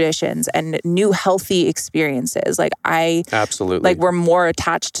new traditions and new healthy experiences. Like absolutely, like we're more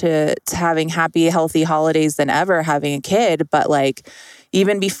attached to having happy, healthy holidays than ever having a kid. But like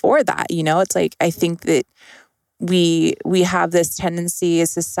even before that, it's like I think that we have this tendency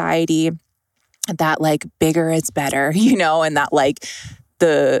as society that like bigger is better, and that like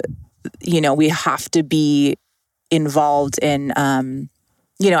we have to be involved in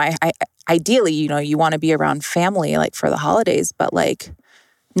ideally, you want to be around family like for the holidays, but like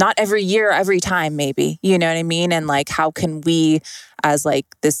not every year, every time maybe, you know what I mean? And like, how can we as like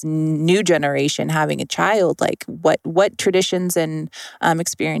this new generation having a child, like what traditions and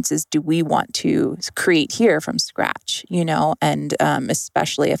experiences do we want to create here from scratch, And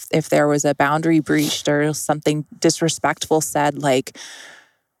especially if there was a boundary breached or something disrespectful said, like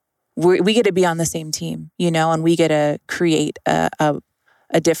we get to be on the same team, and we get to create a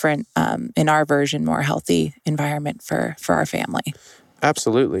different, in our version, more healthy environment for our family.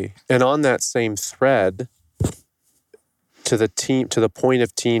 Absolutely. And on that same thread, to the point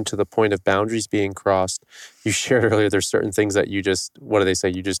of boundaries being crossed, you shared earlier, there's certain things that you just, what do they say?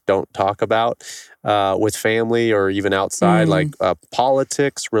 You just don't talk about with family or even outside, like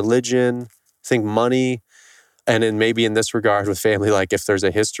politics, religion, I think money. And then maybe in this regard with family, like if there's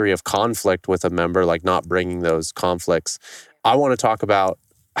a history of conflict with a member, like not bringing those conflicts. I want to talk about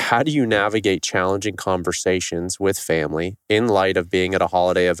how do you navigate challenging conversations with family in light of being at a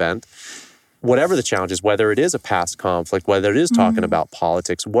holiday event? Whatever the challenge is, whether it is a past conflict, whether it is talking about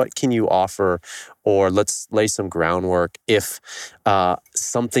politics, what can you offer? Or let's lay some groundwork. If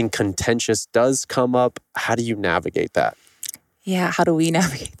something contentious does come up, how do you navigate that? Yeah, how do we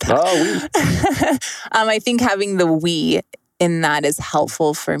navigate that? I think having the we in that is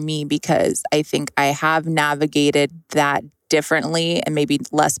helpful for me, because I think I have navigated that differently and maybe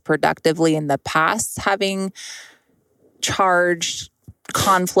less productively in the past, having charged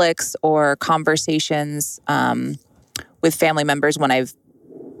conflicts or conversations with family members when I've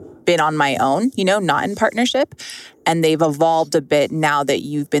been on my own, not in partnership. And they've evolved a bit now that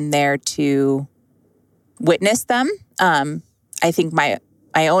you've been there to witness them. I think my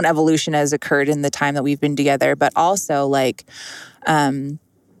own evolution has occurred in the time that we've been together, but also like,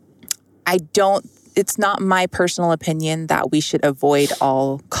 it's not my personal opinion that we should avoid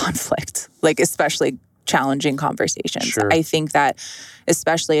all conflict, like especially challenging conversations. Sure. I think that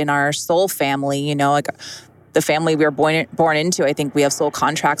especially in our soul family, like the family we were born into, I think we have soul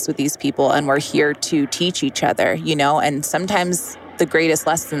contracts with these people, and we're here to teach each other, and sometimes the greatest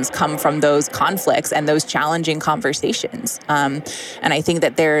lessons come from those conflicts and those challenging conversations. And I think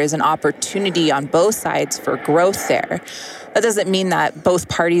that there is an opportunity on both sides for growth there. That doesn't mean that both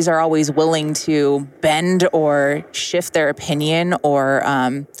parties are always willing to bend or shift their opinion or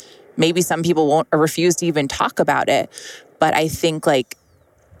maybe some people won't or refuse to even talk about it. But I think like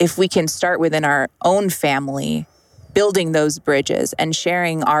if we can start within our own family, building those bridges and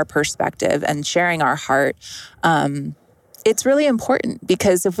sharing our perspective and sharing our heart, it's really important,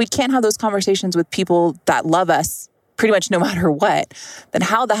 because if we can't have those conversations with people that love us pretty much no matter what, then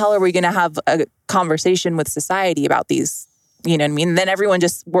how the hell are we going to have a conversation with society about these? You know what I mean? Then everyone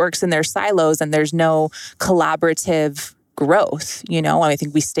just works in their silos and there's no collaborative growth. You know, I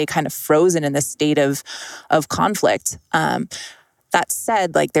think we stay kind of frozen in this state of conflict. That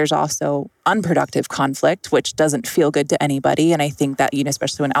said, like there's also unproductive conflict, which doesn't feel good to anybody. And I think that, you know,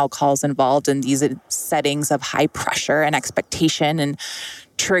 especially when alcohol is involved in these settings of high pressure and expectation and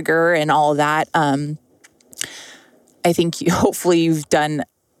trigger and all of that, I think hopefully you've done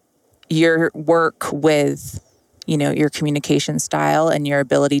your work with, you know, your communication style and your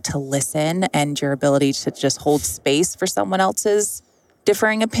ability to listen and your ability to just hold space for someone else's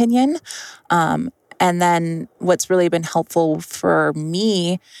differing opinion. And then what's really been helpful for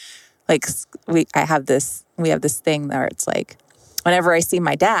me, like we have this thing where it's like, whenever I see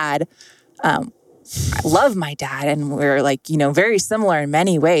my dad, I love my dad and we're like, you know, very similar in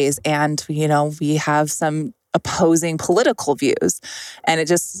many ways. And, you know, we have some opposing political views. And it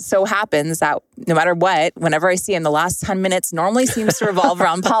just so happens that no matter what, whenever I see him, the last 10 minutes normally seems to revolve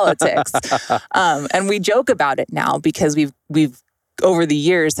around politics. And we joke about it now because we've over the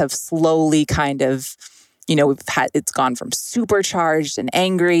years have slowly kind of, you know, it's gone from supercharged and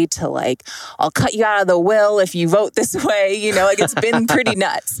angry to like, I'll cut you out of the will if you vote this way. You know, like it's been pretty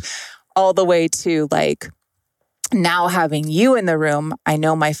nuts, all the way to like, now having you in the room, I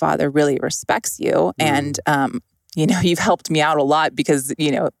know my father really respects you. And, you know, you've helped me out a lot because,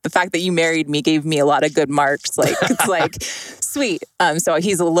 you know, the fact that you married me gave me a lot of good marks. Like, it's like, sweet. So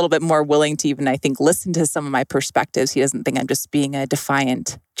he's a little bit more willing to even, I think, listen to some of my perspectives. He doesn't think I'm just being a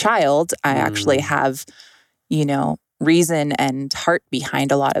defiant child. I actually have, you know, reason and heart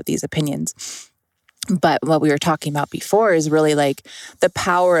behind a lot of these opinions. But what we were talking about before is really like the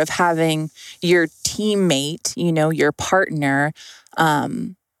power of having your teammate, you know, your partner,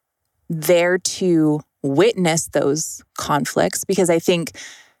 there to witness those conflicts. Because I think,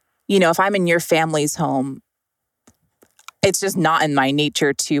 you know, if I'm in your family's home, it's just not in my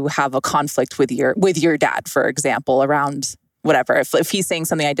nature to have a conflict with your dad, for example, around whatever. If he's saying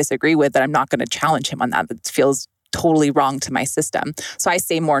something I disagree with, then I'm not going to challenge him on that. That feels totally wrong to my system. So I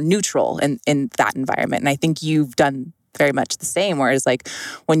stay more neutral in that environment. And I think you've done very much the same, whereas like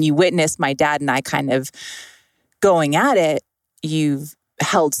when you witness my dad and I kind of going at it, you've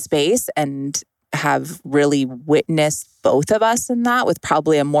held space and have really witnessed both of us in that with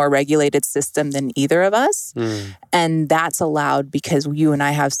probably a more regulated system than either of us. And that's allowed because you and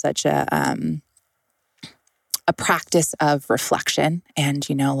I have such a practice of reflection. And,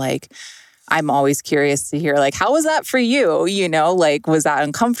 you know, like, I'm always curious to hear, like, how was that for you? You know, like, was that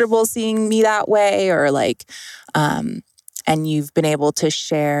uncomfortable seeing me that way? Or like, and you've been able to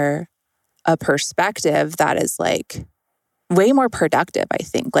share a perspective that is like way more productive, I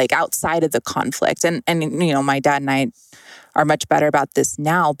think, like outside of the conflict. And you know, my dad and I are much better about this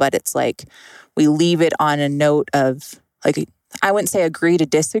now, but it's like we leave it on a note of like, I wouldn't say agree to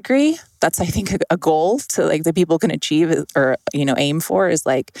disagree. That's, I think, a goal to like that people can achieve or, you know, aim for is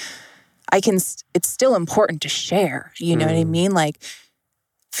like, it's still important to share, you know what I mean? Like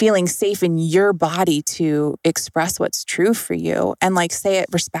feeling safe in your body to express what's true for you and like say it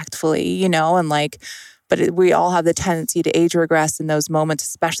respectfully, you know, and like, but we all have the tendency to age regress in those moments,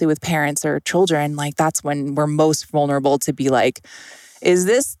 especially with parents or children. Like that's when we're most vulnerable to be like, is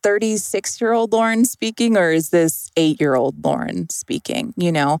this 36-year-old Lauren speaking or is this 8-year-old Lauren speaking,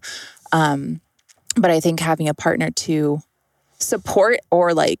 you know? But I think having a partner to support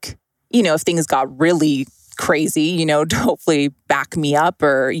or like, you know, if things got really crazy, you know, to hopefully back me up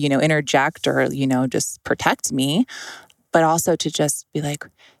or, you know, interject or, you know, just protect me, but also to just be like,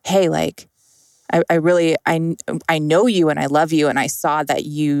 hey, like, I know you and I love you and I saw that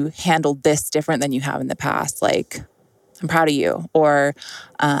you handled this different than you have in the past. Like, I'm proud of you. Or,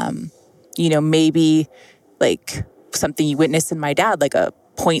 you know, maybe like something you witnessed in my dad, like a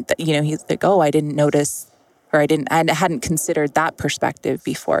point that, you know, he's like, oh, I didn't notice or I hadn't considered that perspective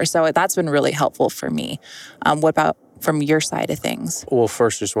before. So that's been really helpful for me. What about from your side of things? Well,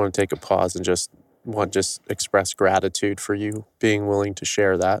 first, just want to take a pause and just express gratitude for you being willing to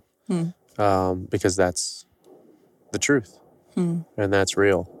share that. Because that's the truth and that's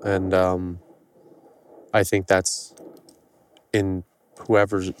real. And I think that's in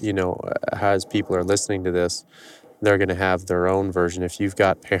whoever, you know, has people are listening to this, they're going to have their own version. If you've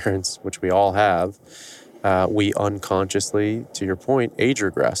got parents, which we all have, we unconsciously, to your point, age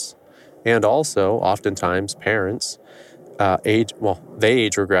regress. And also, oftentimes, parents they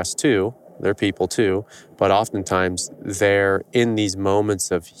age regress too. They're people too. But oftentimes, they're in these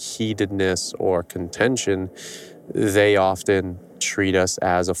moments of heatedness or contention. They often treat us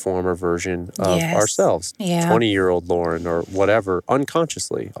as a former version of ourselves, 20-year-old Lauren or whatever,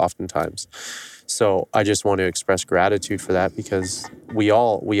 unconsciously, oftentimes. So I just want to express gratitude for that, because we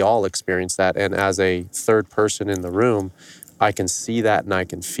all experience that. And as a third person in the room, I can see that and I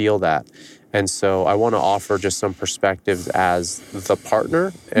can feel that. And so I want to offer just some perspectives as the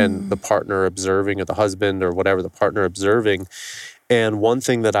partner and the partner observing, or the husband or whatever, the partner observing. And one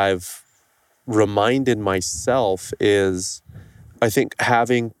thing that I've reminded myself is, I think,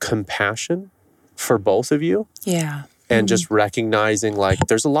 having compassion for both of you. Yeah. And just recognizing, like,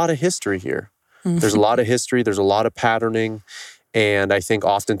 there's a lot of history here. There's a lot of history. There's a lot of patterning. And I think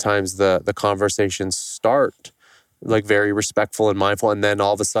oftentimes the conversations start like very respectful and mindful. And then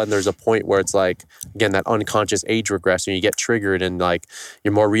all of a sudden there's a point where it's like, again, that unconscious age regression, you get triggered and like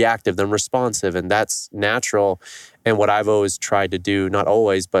you're more reactive than responsive. And that's natural. And what I've always tried to do, not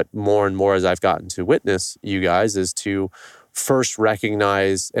always, but more and more as I've gotten to witness you guys, is to first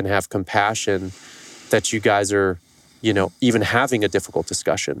recognize and have compassion that you guys are, even having a difficult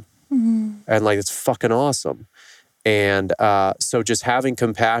discussion. And like, it's fucking awesome. And so just having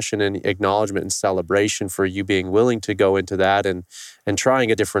compassion and acknowledgement and celebration for you being willing to go into that and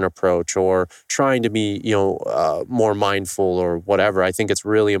trying a different approach, or trying to be, more mindful or whatever. I think it's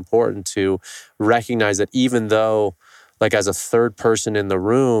really important to recognize that even though, like, as a third person in the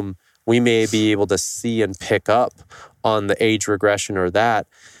room, we may be able to see and pick up on the age regression or that.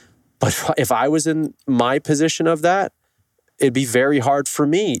 But if I was in my position of that, it'd be very hard for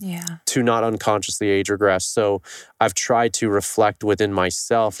me to not unconsciously age regress. So I've tried to reflect within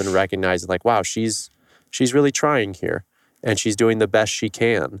myself and recognize, like, wow, she's really trying here and she's doing the best she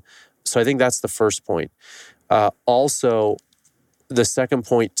can. So I think that's the first point. Also, the second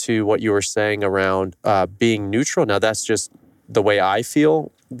point to what you were saying around being neutral. Now, that's just the way I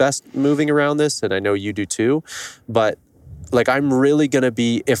feel best moving around this, and I know you do too. But like, I'm really going to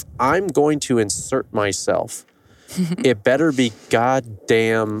be, if I'm going to insert myself, it better be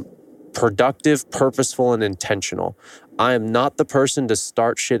goddamn productive, purposeful, and intentional. I am not the person to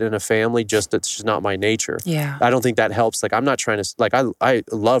start shit in a family. It's just not my nature. Yeah. I don't think that helps. Like, I'm not trying to, like, I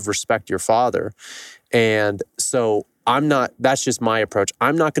respect your father. And so that's just my approach.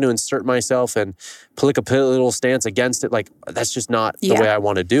 I'm not going to insert myself and take a political stance against it. Like, that's just not the way I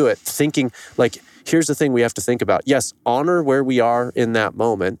want to do it. Thinking, like, here's the thing we have to think about. Yes, honor where we are in that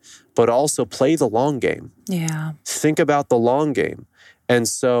moment, but also play the long game. Yeah. Think about the long game. And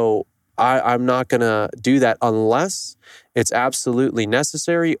so I'm not going to do that unless it's absolutely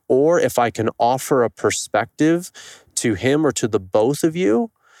necessary, or if I can offer a perspective to him or to the both of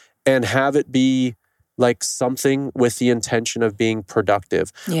you and have it be like something with the intention of being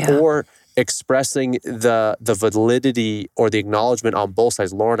productive, or expressing the validity or the acknowledgement on both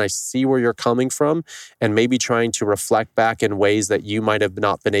sides. Lauren, I see where you're coming from, and maybe trying to reflect back in ways that you might have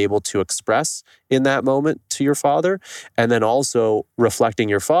not been able to express in that moment to your father. And then also reflecting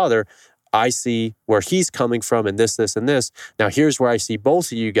your father, I see where he's coming from and this, and this. Now here's where I see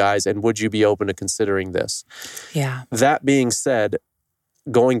both of you guys, and would you be open to considering this? Yeah. That being said,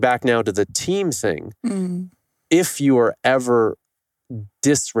 going back now to the team thing, if you are ever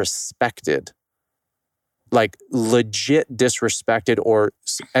disrespected, like legit disrespected, or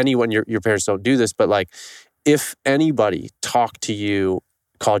anyone, your parents don't do this, but like, if anybody talked to you,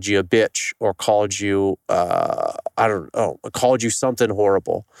 called you a bitch, or called you, called you something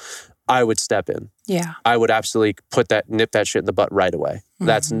horrible, I would step in. Yeah. I would absolutely nip that shit in the butt right away.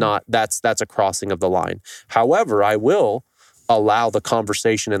 That's a crossing of the line. However, I will allow the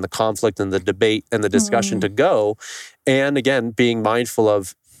conversation and the conflict and the debate and the discussion to go. And again, being mindful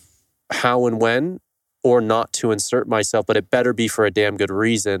of how and when, or not to insert myself, but it better be for a damn good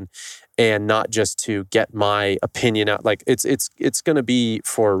reason and not just to get my opinion out. Like, it's going to be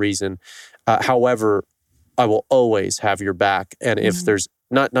for a reason. However, I will always have your back. And if there's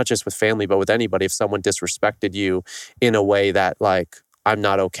not just with family, but with anybody, if someone disrespected you in a way that, like, I'm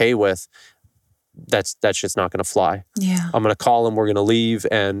not okay with, that's just not going to fly. Yeah. I'm going to call him. We're going to leave,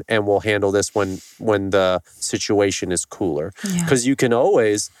 and we'll handle this when the situation is cooler. Because you can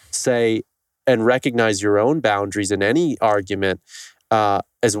always say and recognize your own boundaries in any argument,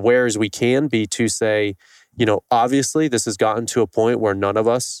 as aware as we can be, to say, obviously this has gotten to a point where none of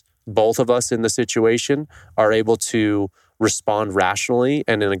us, both of us in the situation, are able to respond rationally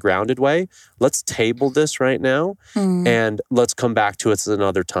and in a grounded way. Let's table this right now and let's come back to it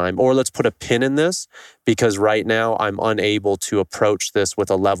another time. Or let's put a pin in this because right now I'm unable to approach this with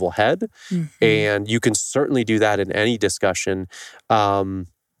a level head. And you can certainly do that in any discussion.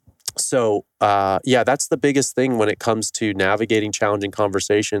 So that's the biggest thing when it comes to navigating challenging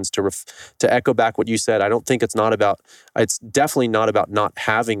conversations. To echo back what you said, I don't think it's definitely not about not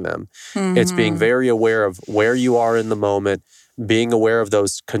having them. It's being very aware of where you are in the moment, being aware of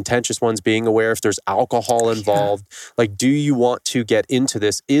those contentious ones, being aware if there's alcohol involved. Like, do you want to get into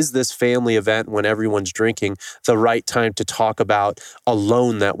this? Is this family event when everyone's drinking the right time to talk about a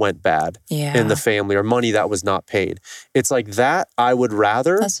loan that went bad in the family or money that was not paid? It's like that. I would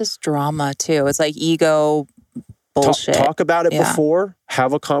rather. That's just drama too. It's like ego bullshit. Talk about it before,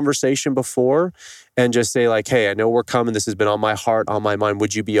 have a conversation before, and just say like, hey, I know we're coming. This has been on my heart, on my mind.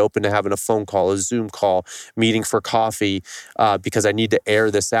 Would you be open to having a phone call, a Zoom call, meeting for coffee? Because I need to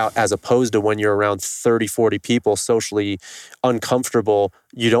air this out, as opposed to when you're around 30, 40 people, socially uncomfortable.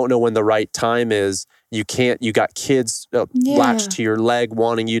 You don't know when the right time is. You got kids latched to your leg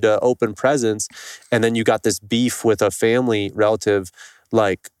wanting you to open presents. And then you got this beef with a family relative.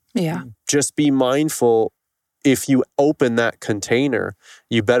 Like, just be mindful. If you open that container,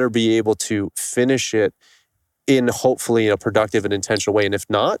 you better be able to finish it in hopefully a productive and intentional way. And if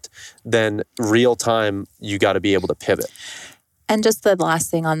not, then real time, you got to be able to pivot. And just the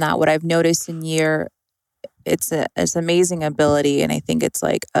last thing on that, what I've noticed in it's amazing ability. And I think it's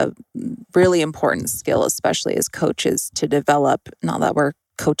like a really important skill, especially as coaches, to develop. Not that we're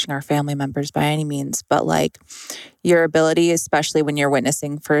coaching our family members by any means, but like your ability, especially when you're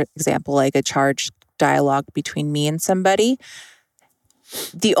witnessing, for example, like a charged dialogue between me and somebody.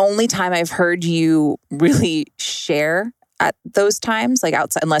 The only time I've heard you really share at those times, like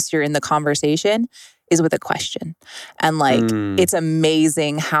outside, unless you're in the conversation, is with a question. And like, it's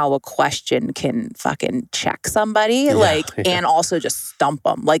amazing how a question can fucking check somebody, and also just stump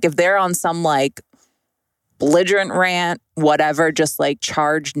them. Like if they're on some like belligerent rant, whatever, just like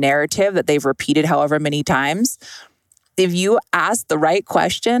charged narrative that they've repeated however many times, if you ask the right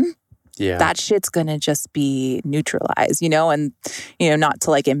question, that shit's gonna just be neutralized, and, not to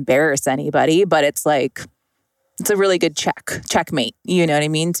like embarrass anybody, but it's like, it's a really good checkmate, you know what I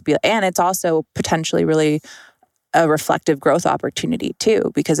mean? And it's also potentially really a reflective growth opportunity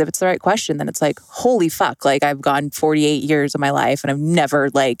too, because if it's the right question, then it's like, holy fuck, like I've gone 48 years of my life and I've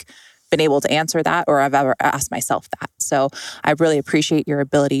never like been able to answer that, or I've ever asked myself that. So I really appreciate your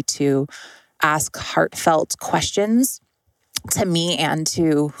ability to ask heartfelt questions to me and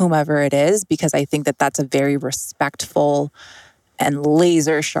to whomever it is, because I think that that's a very respectful and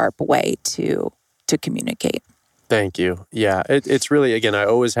laser sharp way to communicate. Thank you. Yeah, it's really, again, I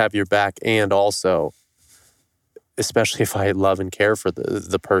always have your back, and also, especially if I love and care for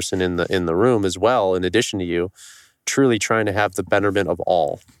the person in the room as well, in addition to you, truly trying to have the betterment of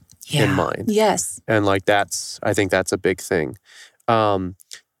all in mind. Yes. And like I think that's a big thing. I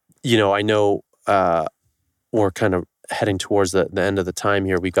know we're kind of heading towards the end of the time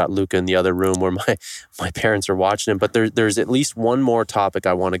here. We've got Luca in the other room where my parents are watching him. But there's at least one more topic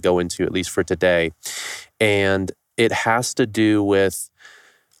I want to go into, at least for today. And it has to do with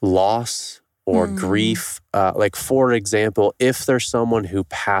loss or grief. Like, for example, if there's someone who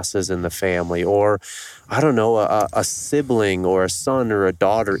passes in the family, or, I don't know, a sibling or a son or a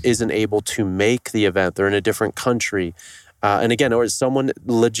daughter isn't able to make the event. They're in a different country. And again, or someone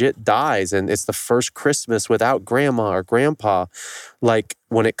legit dies and it's the first Christmas without grandma or grandpa. Like,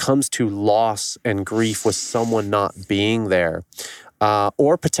 when it comes to loss and grief with someone not being there,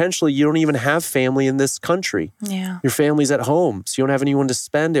 or potentially you don't even have family in this country. Yeah. Your family's at home, so you don't have anyone to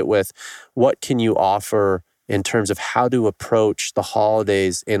spend it with. What can you offer in terms of how to approach the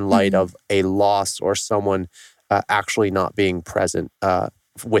holidays in light of a loss or someone actually not being present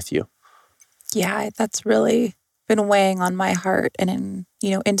with you? Yeah, that's really been weighing on my heart, and in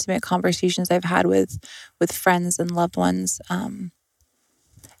intimate conversations I've had with friends and loved ones, and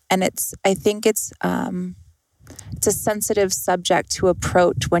I think it's a sensitive subject to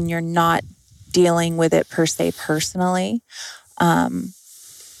approach when you're not dealing with it per se personally.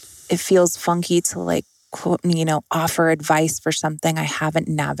 It feels funky to like quote, offer advice for something I haven't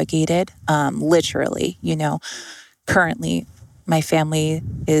navigated. Literally, currently my family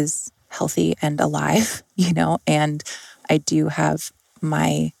is healthy and alive, and I do have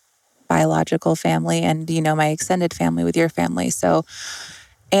my biological family and, my extended family with your family. So,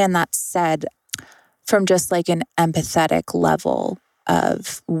 and that said, from just like an empathetic level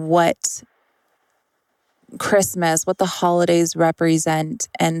of what Christmas, what the holidays represent,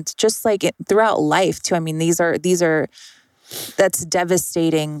 and just like throughout life too. I mean, these are that's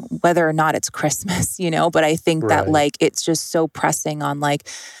devastating whether or not it's Christmas, but I think that Right. like it's just so pressing on like,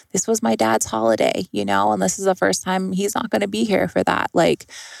 this was my dad's holiday, and this is the first time he's not going to be here for that. Like,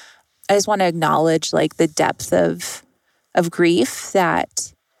 I just want to acknowledge like the depth of grief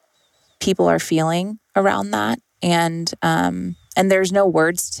that people are feeling around that. And there's no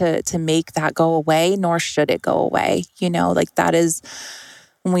words to make that go away, nor should it go away. Like that is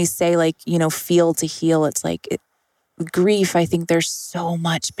when we say like, feel to heal, it's like grief. I think there's so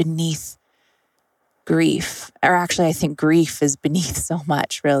much beneath grief, or actually I think grief is beneath so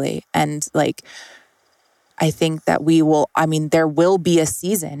much really. And like, I think that there will be a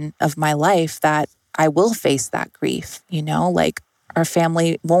season of my life that I will face that grief, like our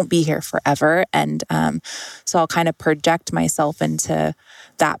family won't be here forever. And so I'll kind of project myself into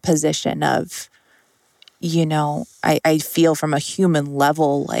that position of, I feel from a human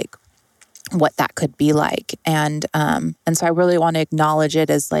level, like what that could be like. And so I really want to acknowledge it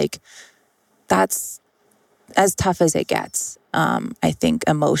as like, that's as tough as it gets, I think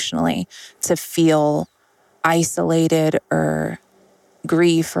emotionally, to feel isolated or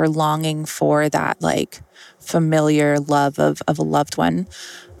grief or longing for that like familiar love of a loved one.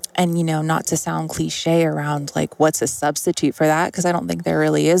 And, not to sound cliche around like what's a substitute for that, because I don't think there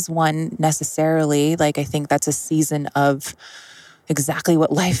really is one necessarily. Like, I think that's a season of exactly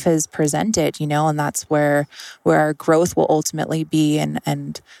what life has presented, and that's where our growth will ultimately be,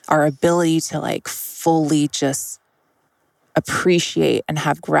 and our ability to like fully just appreciate and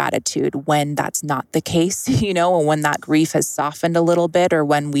have gratitude when that's not the case, and when that grief has softened a little bit, or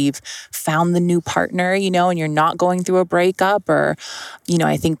when we've found the new partner, and you're not going through a breakup, or,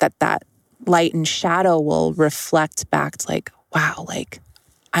 I think that light and shadow will reflect back to like, wow, like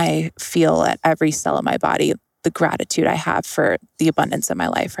I feel at every cell of my body the gratitude I have for the abundance of my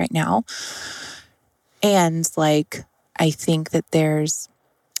life right now. And like, I think that there's,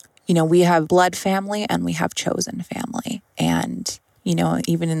 we have blood family and we have chosen family. And,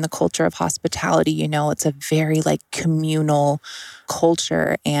 even in the culture of hospitality, it's a very like communal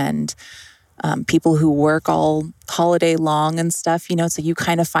culture, and people who work all holiday long and stuff, so you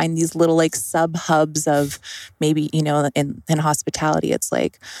kind of find these little like sub hubs of maybe, in hospitality, it's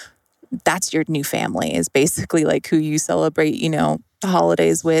like, that's your new family, is basically like who you celebrate, the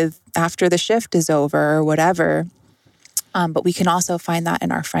holidays with after the shift is over or whatever. But we can also find that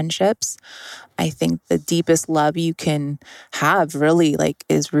in our friendships. I think the deepest love you can have really like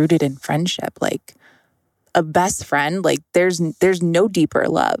is rooted in friendship. Like a best friend, like there's no deeper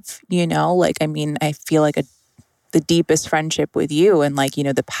love, like, I mean, I feel like the deepest friendship with you and like,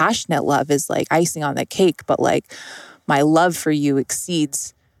 the passionate love is like icing on the cake, but like my love for you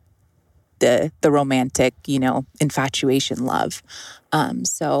exceeds the romantic, infatuation love.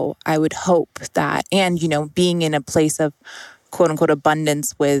 So I would hope that, and, being in a place of quote unquote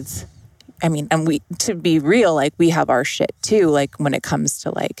abundance with, and to be real, like we have our shit too, like when it comes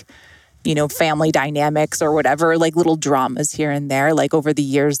to like, family dynamics or whatever, like little dramas here and there. Like over the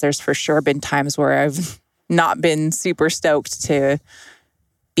years, there's for sure been times where I've not been super stoked to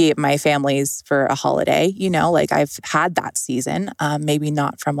be at my family's for a holiday, like I've had that season, maybe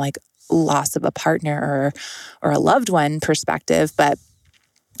not from like loss of a partner or a loved one perspective, but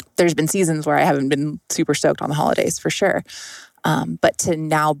there's been seasons where I haven't been super stoked on the holidays for sure. But to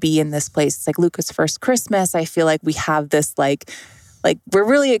now be in this place, it's like Luca's first Christmas. I feel like we have this like we're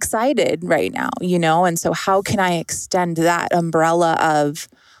really excited right now, and so how can I extend that umbrella of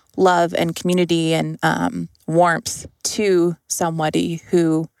love and community and warmth to somebody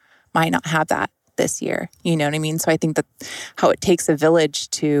who might not have that this year, you know what I mean? So I think that how it takes a village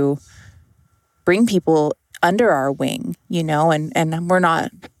to bring people under our wing, and we're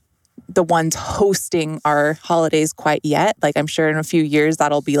not the ones hosting our holidays quite yet. Like I'm sure in a few years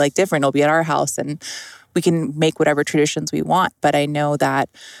that'll be like different. It'll be at our house and we can make whatever traditions we want. But I know that,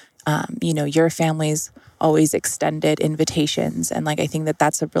 your family's always extended invitations. And like, I think that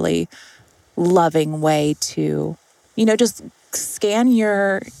that's a really loving way to, just scan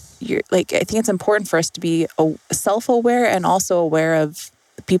your, like, I think it's important for us to be self-aware and also aware of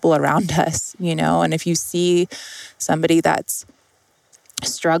the people around us, and if you see somebody that's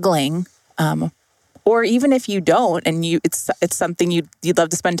struggling, or even if you don't, and it's something you'd love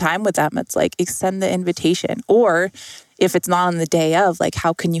to spend time with them, it's like extend the invitation. Or if it's not on the day of, like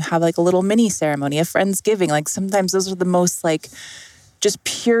how can you have like a little mini ceremony, a Friendsgiving? Like sometimes those are the most like just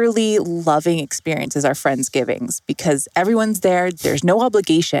purely loving experiences, are Friendsgivings, because everyone's there. There's no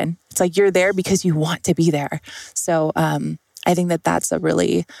obligation. It's like you're there because you want to be there. So I think that that's a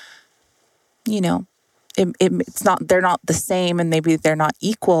really, it's not, they're not the same, and maybe they're not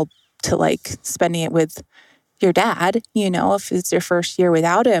equal to like spending it with your dad, if it's your first year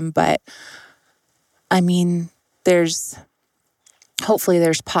without him. But I mean, hopefully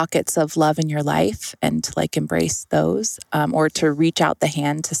there's pockets of love in your life, and to like embrace those, or to reach out the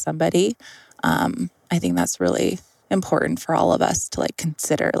hand to somebody. I think that's really important for all of us to like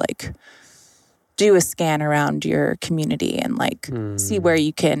consider, like do a scan around your community and like see where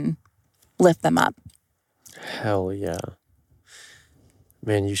you can lift them up. Hell yeah.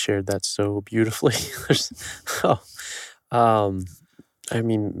 Man, you shared that so beautifully. I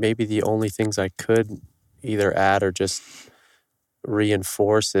mean, maybe the only things I could either add or just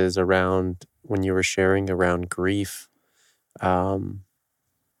reinforce is around when you were sharing around grief.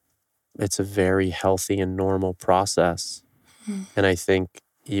 It's a very healthy and normal process. And I think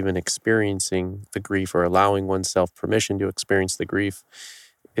even experiencing the grief or allowing oneself permission to experience the grief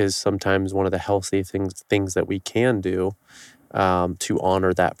is sometimes one of the healthy things that we can do to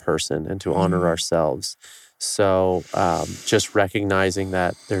honor that person and to honor ourselves. So just recognizing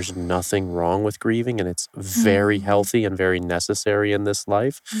that there's nothing wrong with grieving, and it's very healthy and very necessary in this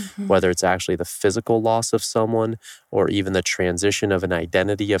life, whether it's actually the physical loss of someone or even the transition of an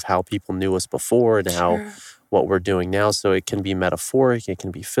identity of how people knew us before and how what we're doing now. So it can be metaphoric, it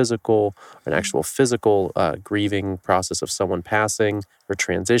can be physical, an actual physical grieving process of someone passing or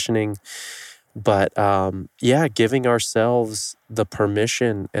transitioning. But giving ourselves the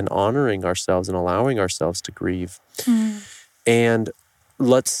permission and honoring ourselves and allowing ourselves to grieve. And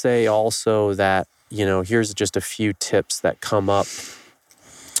let's say also that, here's just a few tips that come up,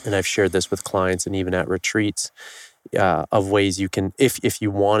 and I've shared this with clients and even at retreats, of ways you can, if you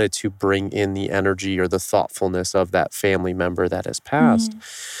wanted to bring in the energy or the thoughtfulness of that family member that has passed,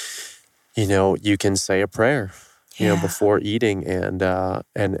 you can say a prayer. Before eating and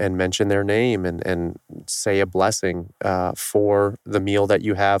mention their name and say a blessing for the meal that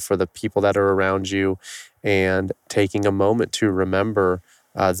you have, for the people that are around you, and taking a moment to remember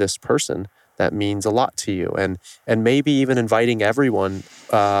this person that means a lot to you, and maybe even inviting everyone,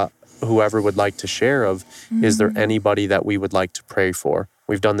 whoever would like to share, of is there anybody that we would like to pray for?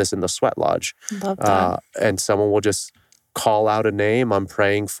 We've done this in the Sweat Lodge. Love that. And someone will just call out a name. I'm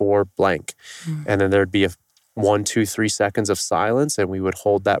praying for blank, and then there'd be 1, 2, 3 seconds of silence, and we would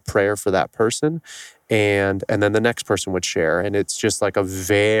hold that prayer for that person, and then the next person would share, and it's just like a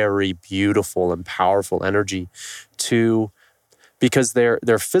very beautiful and powerful energy because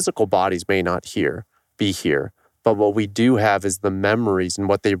their physical bodies may not be here, but what we do have is the memories and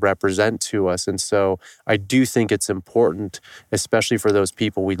what they represent to us. And so I do think it's important, especially for those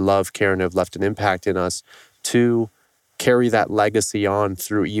people we love, care, and have left an impact in us, to carry that legacy on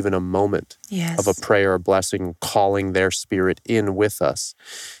through even a moment of a prayer or blessing, calling their spirit in with us.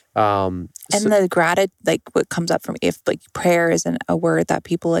 The gratitude, like what comes up from, if like prayer isn't a word that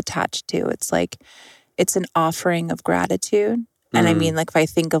people attach to, it's like, it's an offering of gratitude. And I mean, like if I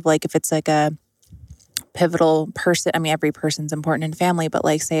think of like, if it's like a pivotal person, I mean, every person's important in family, but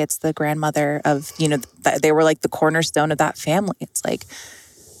like say it's the grandmother of, they were like the cornerstone of that family. It's like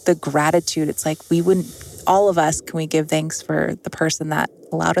the gratitude. It's like all of us, can we give thanks for the person that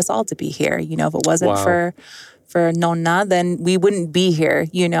allowed us all to be here? If it wasn't for Nonna, then we wouldn't be here,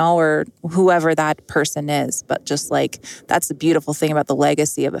 or whoever that person is. But just like, that's the beautiful thing about the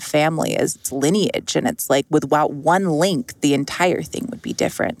legacy of a family, is its lineage. And it's like, without one link, the entire thing would be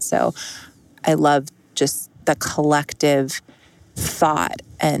different. So I love just the collective thought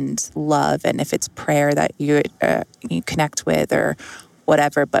and love. And if it's prayer that you connect with or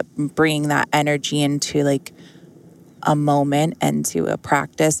whatever, but bringing that energy into like a moment and to a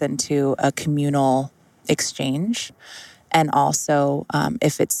practice and to a communal exchange. And also,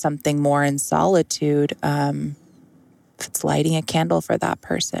 if it's something more in solitude, if it's lighting a candle for that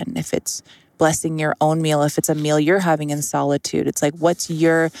person, if it's blessing your own meal, if it's a meal you're having in solitude, it's like,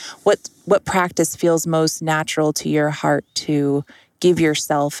 what practice feels most natural to your heart to give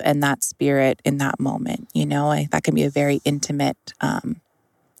yourself and that spirit in that moment? That can be a very intimate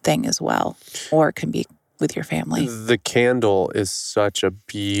thing as well, or it can be with your family. The candle is such a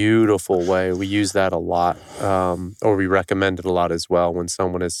beautiful way. We use that a lot, or we recommend it a lot as well when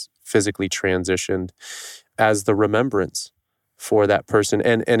someone is physically transitioned, as the remembrance for that person.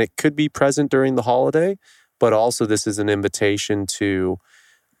 And it could be present during the holiday, but also this is an invitation to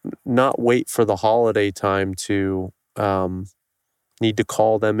not wait for the holiday time to need to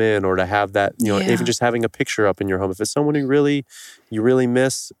call them in, or to have that, even just having a picture up in your home. If it's someone you really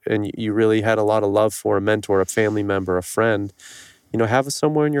miss and you really had a lot of love for, a mentor, a family member, a friend, have it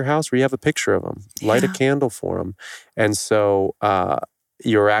somewhere in your house where you have a picture of them, light a candle for them. And so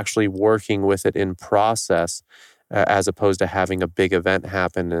you're actually working with it in process, as opposed to having a big event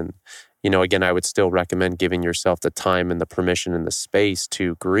happen Again, I would still recommend giving yourself the time and the permission and the space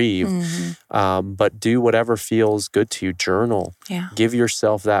to grieve, but do whatever feels good to you. Journal. Yeah. Give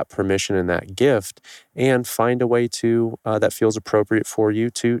yourself that permission and that gift, and find a way to that feels appropriate for you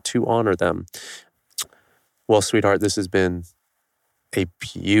to honor them. Well, sweetheart, this has been a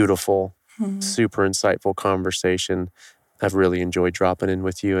beautiful, super insightful conversation. I've really enjoyed dropping in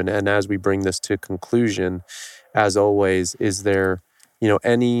with you. And as we bring this to conclusion, as always, is there,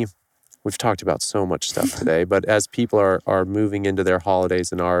 we've talked about so much stuff today, but as people are moving into their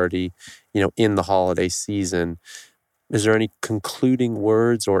holidays and already, in the holiday season, is there any concluding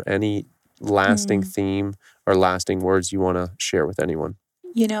words or any lasting theme or lasting words you want to share with anyone?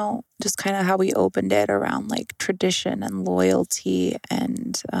 Just kind of how we opened it around like tradition and loyalty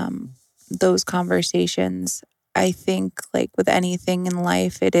and those conversations. I think like with anything in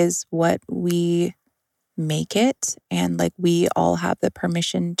life, it is what we make it. And like we all have the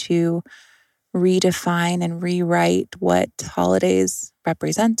permission to redefine and rewrite what holidays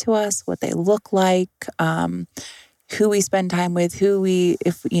represent to us, what they look like, who we spend time with,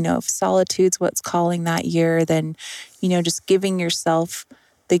 if solitude's what's calling that year, then, just giving yourself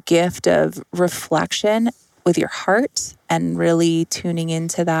the gift of reflection with your heart and really tuning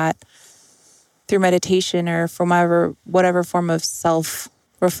into that through meditation or from whatever form of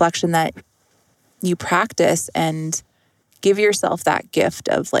self-reflection that you practice, and give yourself that gift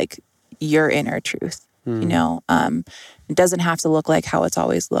of like your inner truth. It doesn't have to look like how it's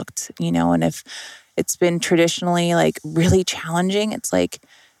always looked, and if it's been traditionally like really challenging, it's like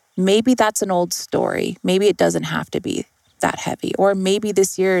maybe that's an old story. Maybe it doesn't have to be that heavy. Or maybe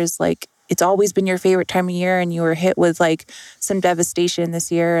this year is like it's always been your favorite time of year and you were hit with like some devastation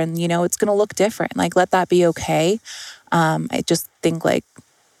this year, and it's going to look different. Like, let that be okay. I just think like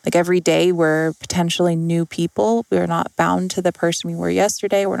every day we're potentially new people. We're not bound to the person we were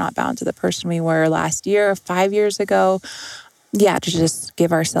yesterday. We're not bound to the person we were last year or 5 years ago. Yeah, to just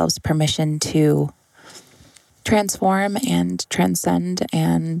give ourselves permission to transform and transcend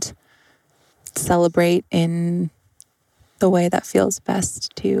and celebrate in the way that feels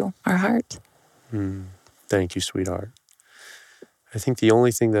best to our heart. Thank you, sweetheart. I think the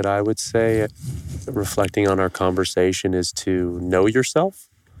only thing that I would say, reflecting on our conversation, is to know yourself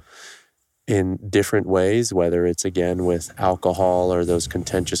in different ways, whether it's, again, with alcohol or those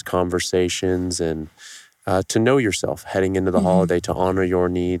contentious conversations, and to know yourself heading into the holiday, to honor your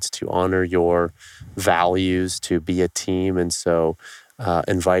needs, to honor your values, to be a team. And so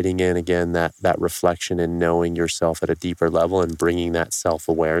inviting in, again, that reflection and knowing yourself at a deeper level and bringing that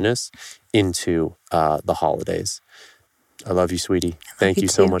self-awareness into the holidays. I love you, sweetie. Thank you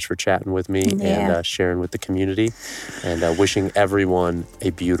so much for chatting with me and sharing with the community, and wishing everyone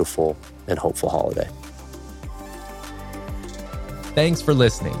a beautiful and hopeful holiday. Thanks for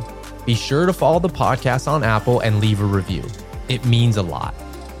listening. Be sure to follow the podcast on Apple and leave a review. It means a lot.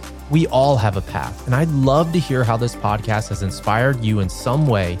 We all have a path, and I'd love to hear how this podcast has inspired you in some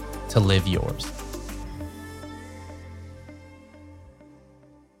way to live yours.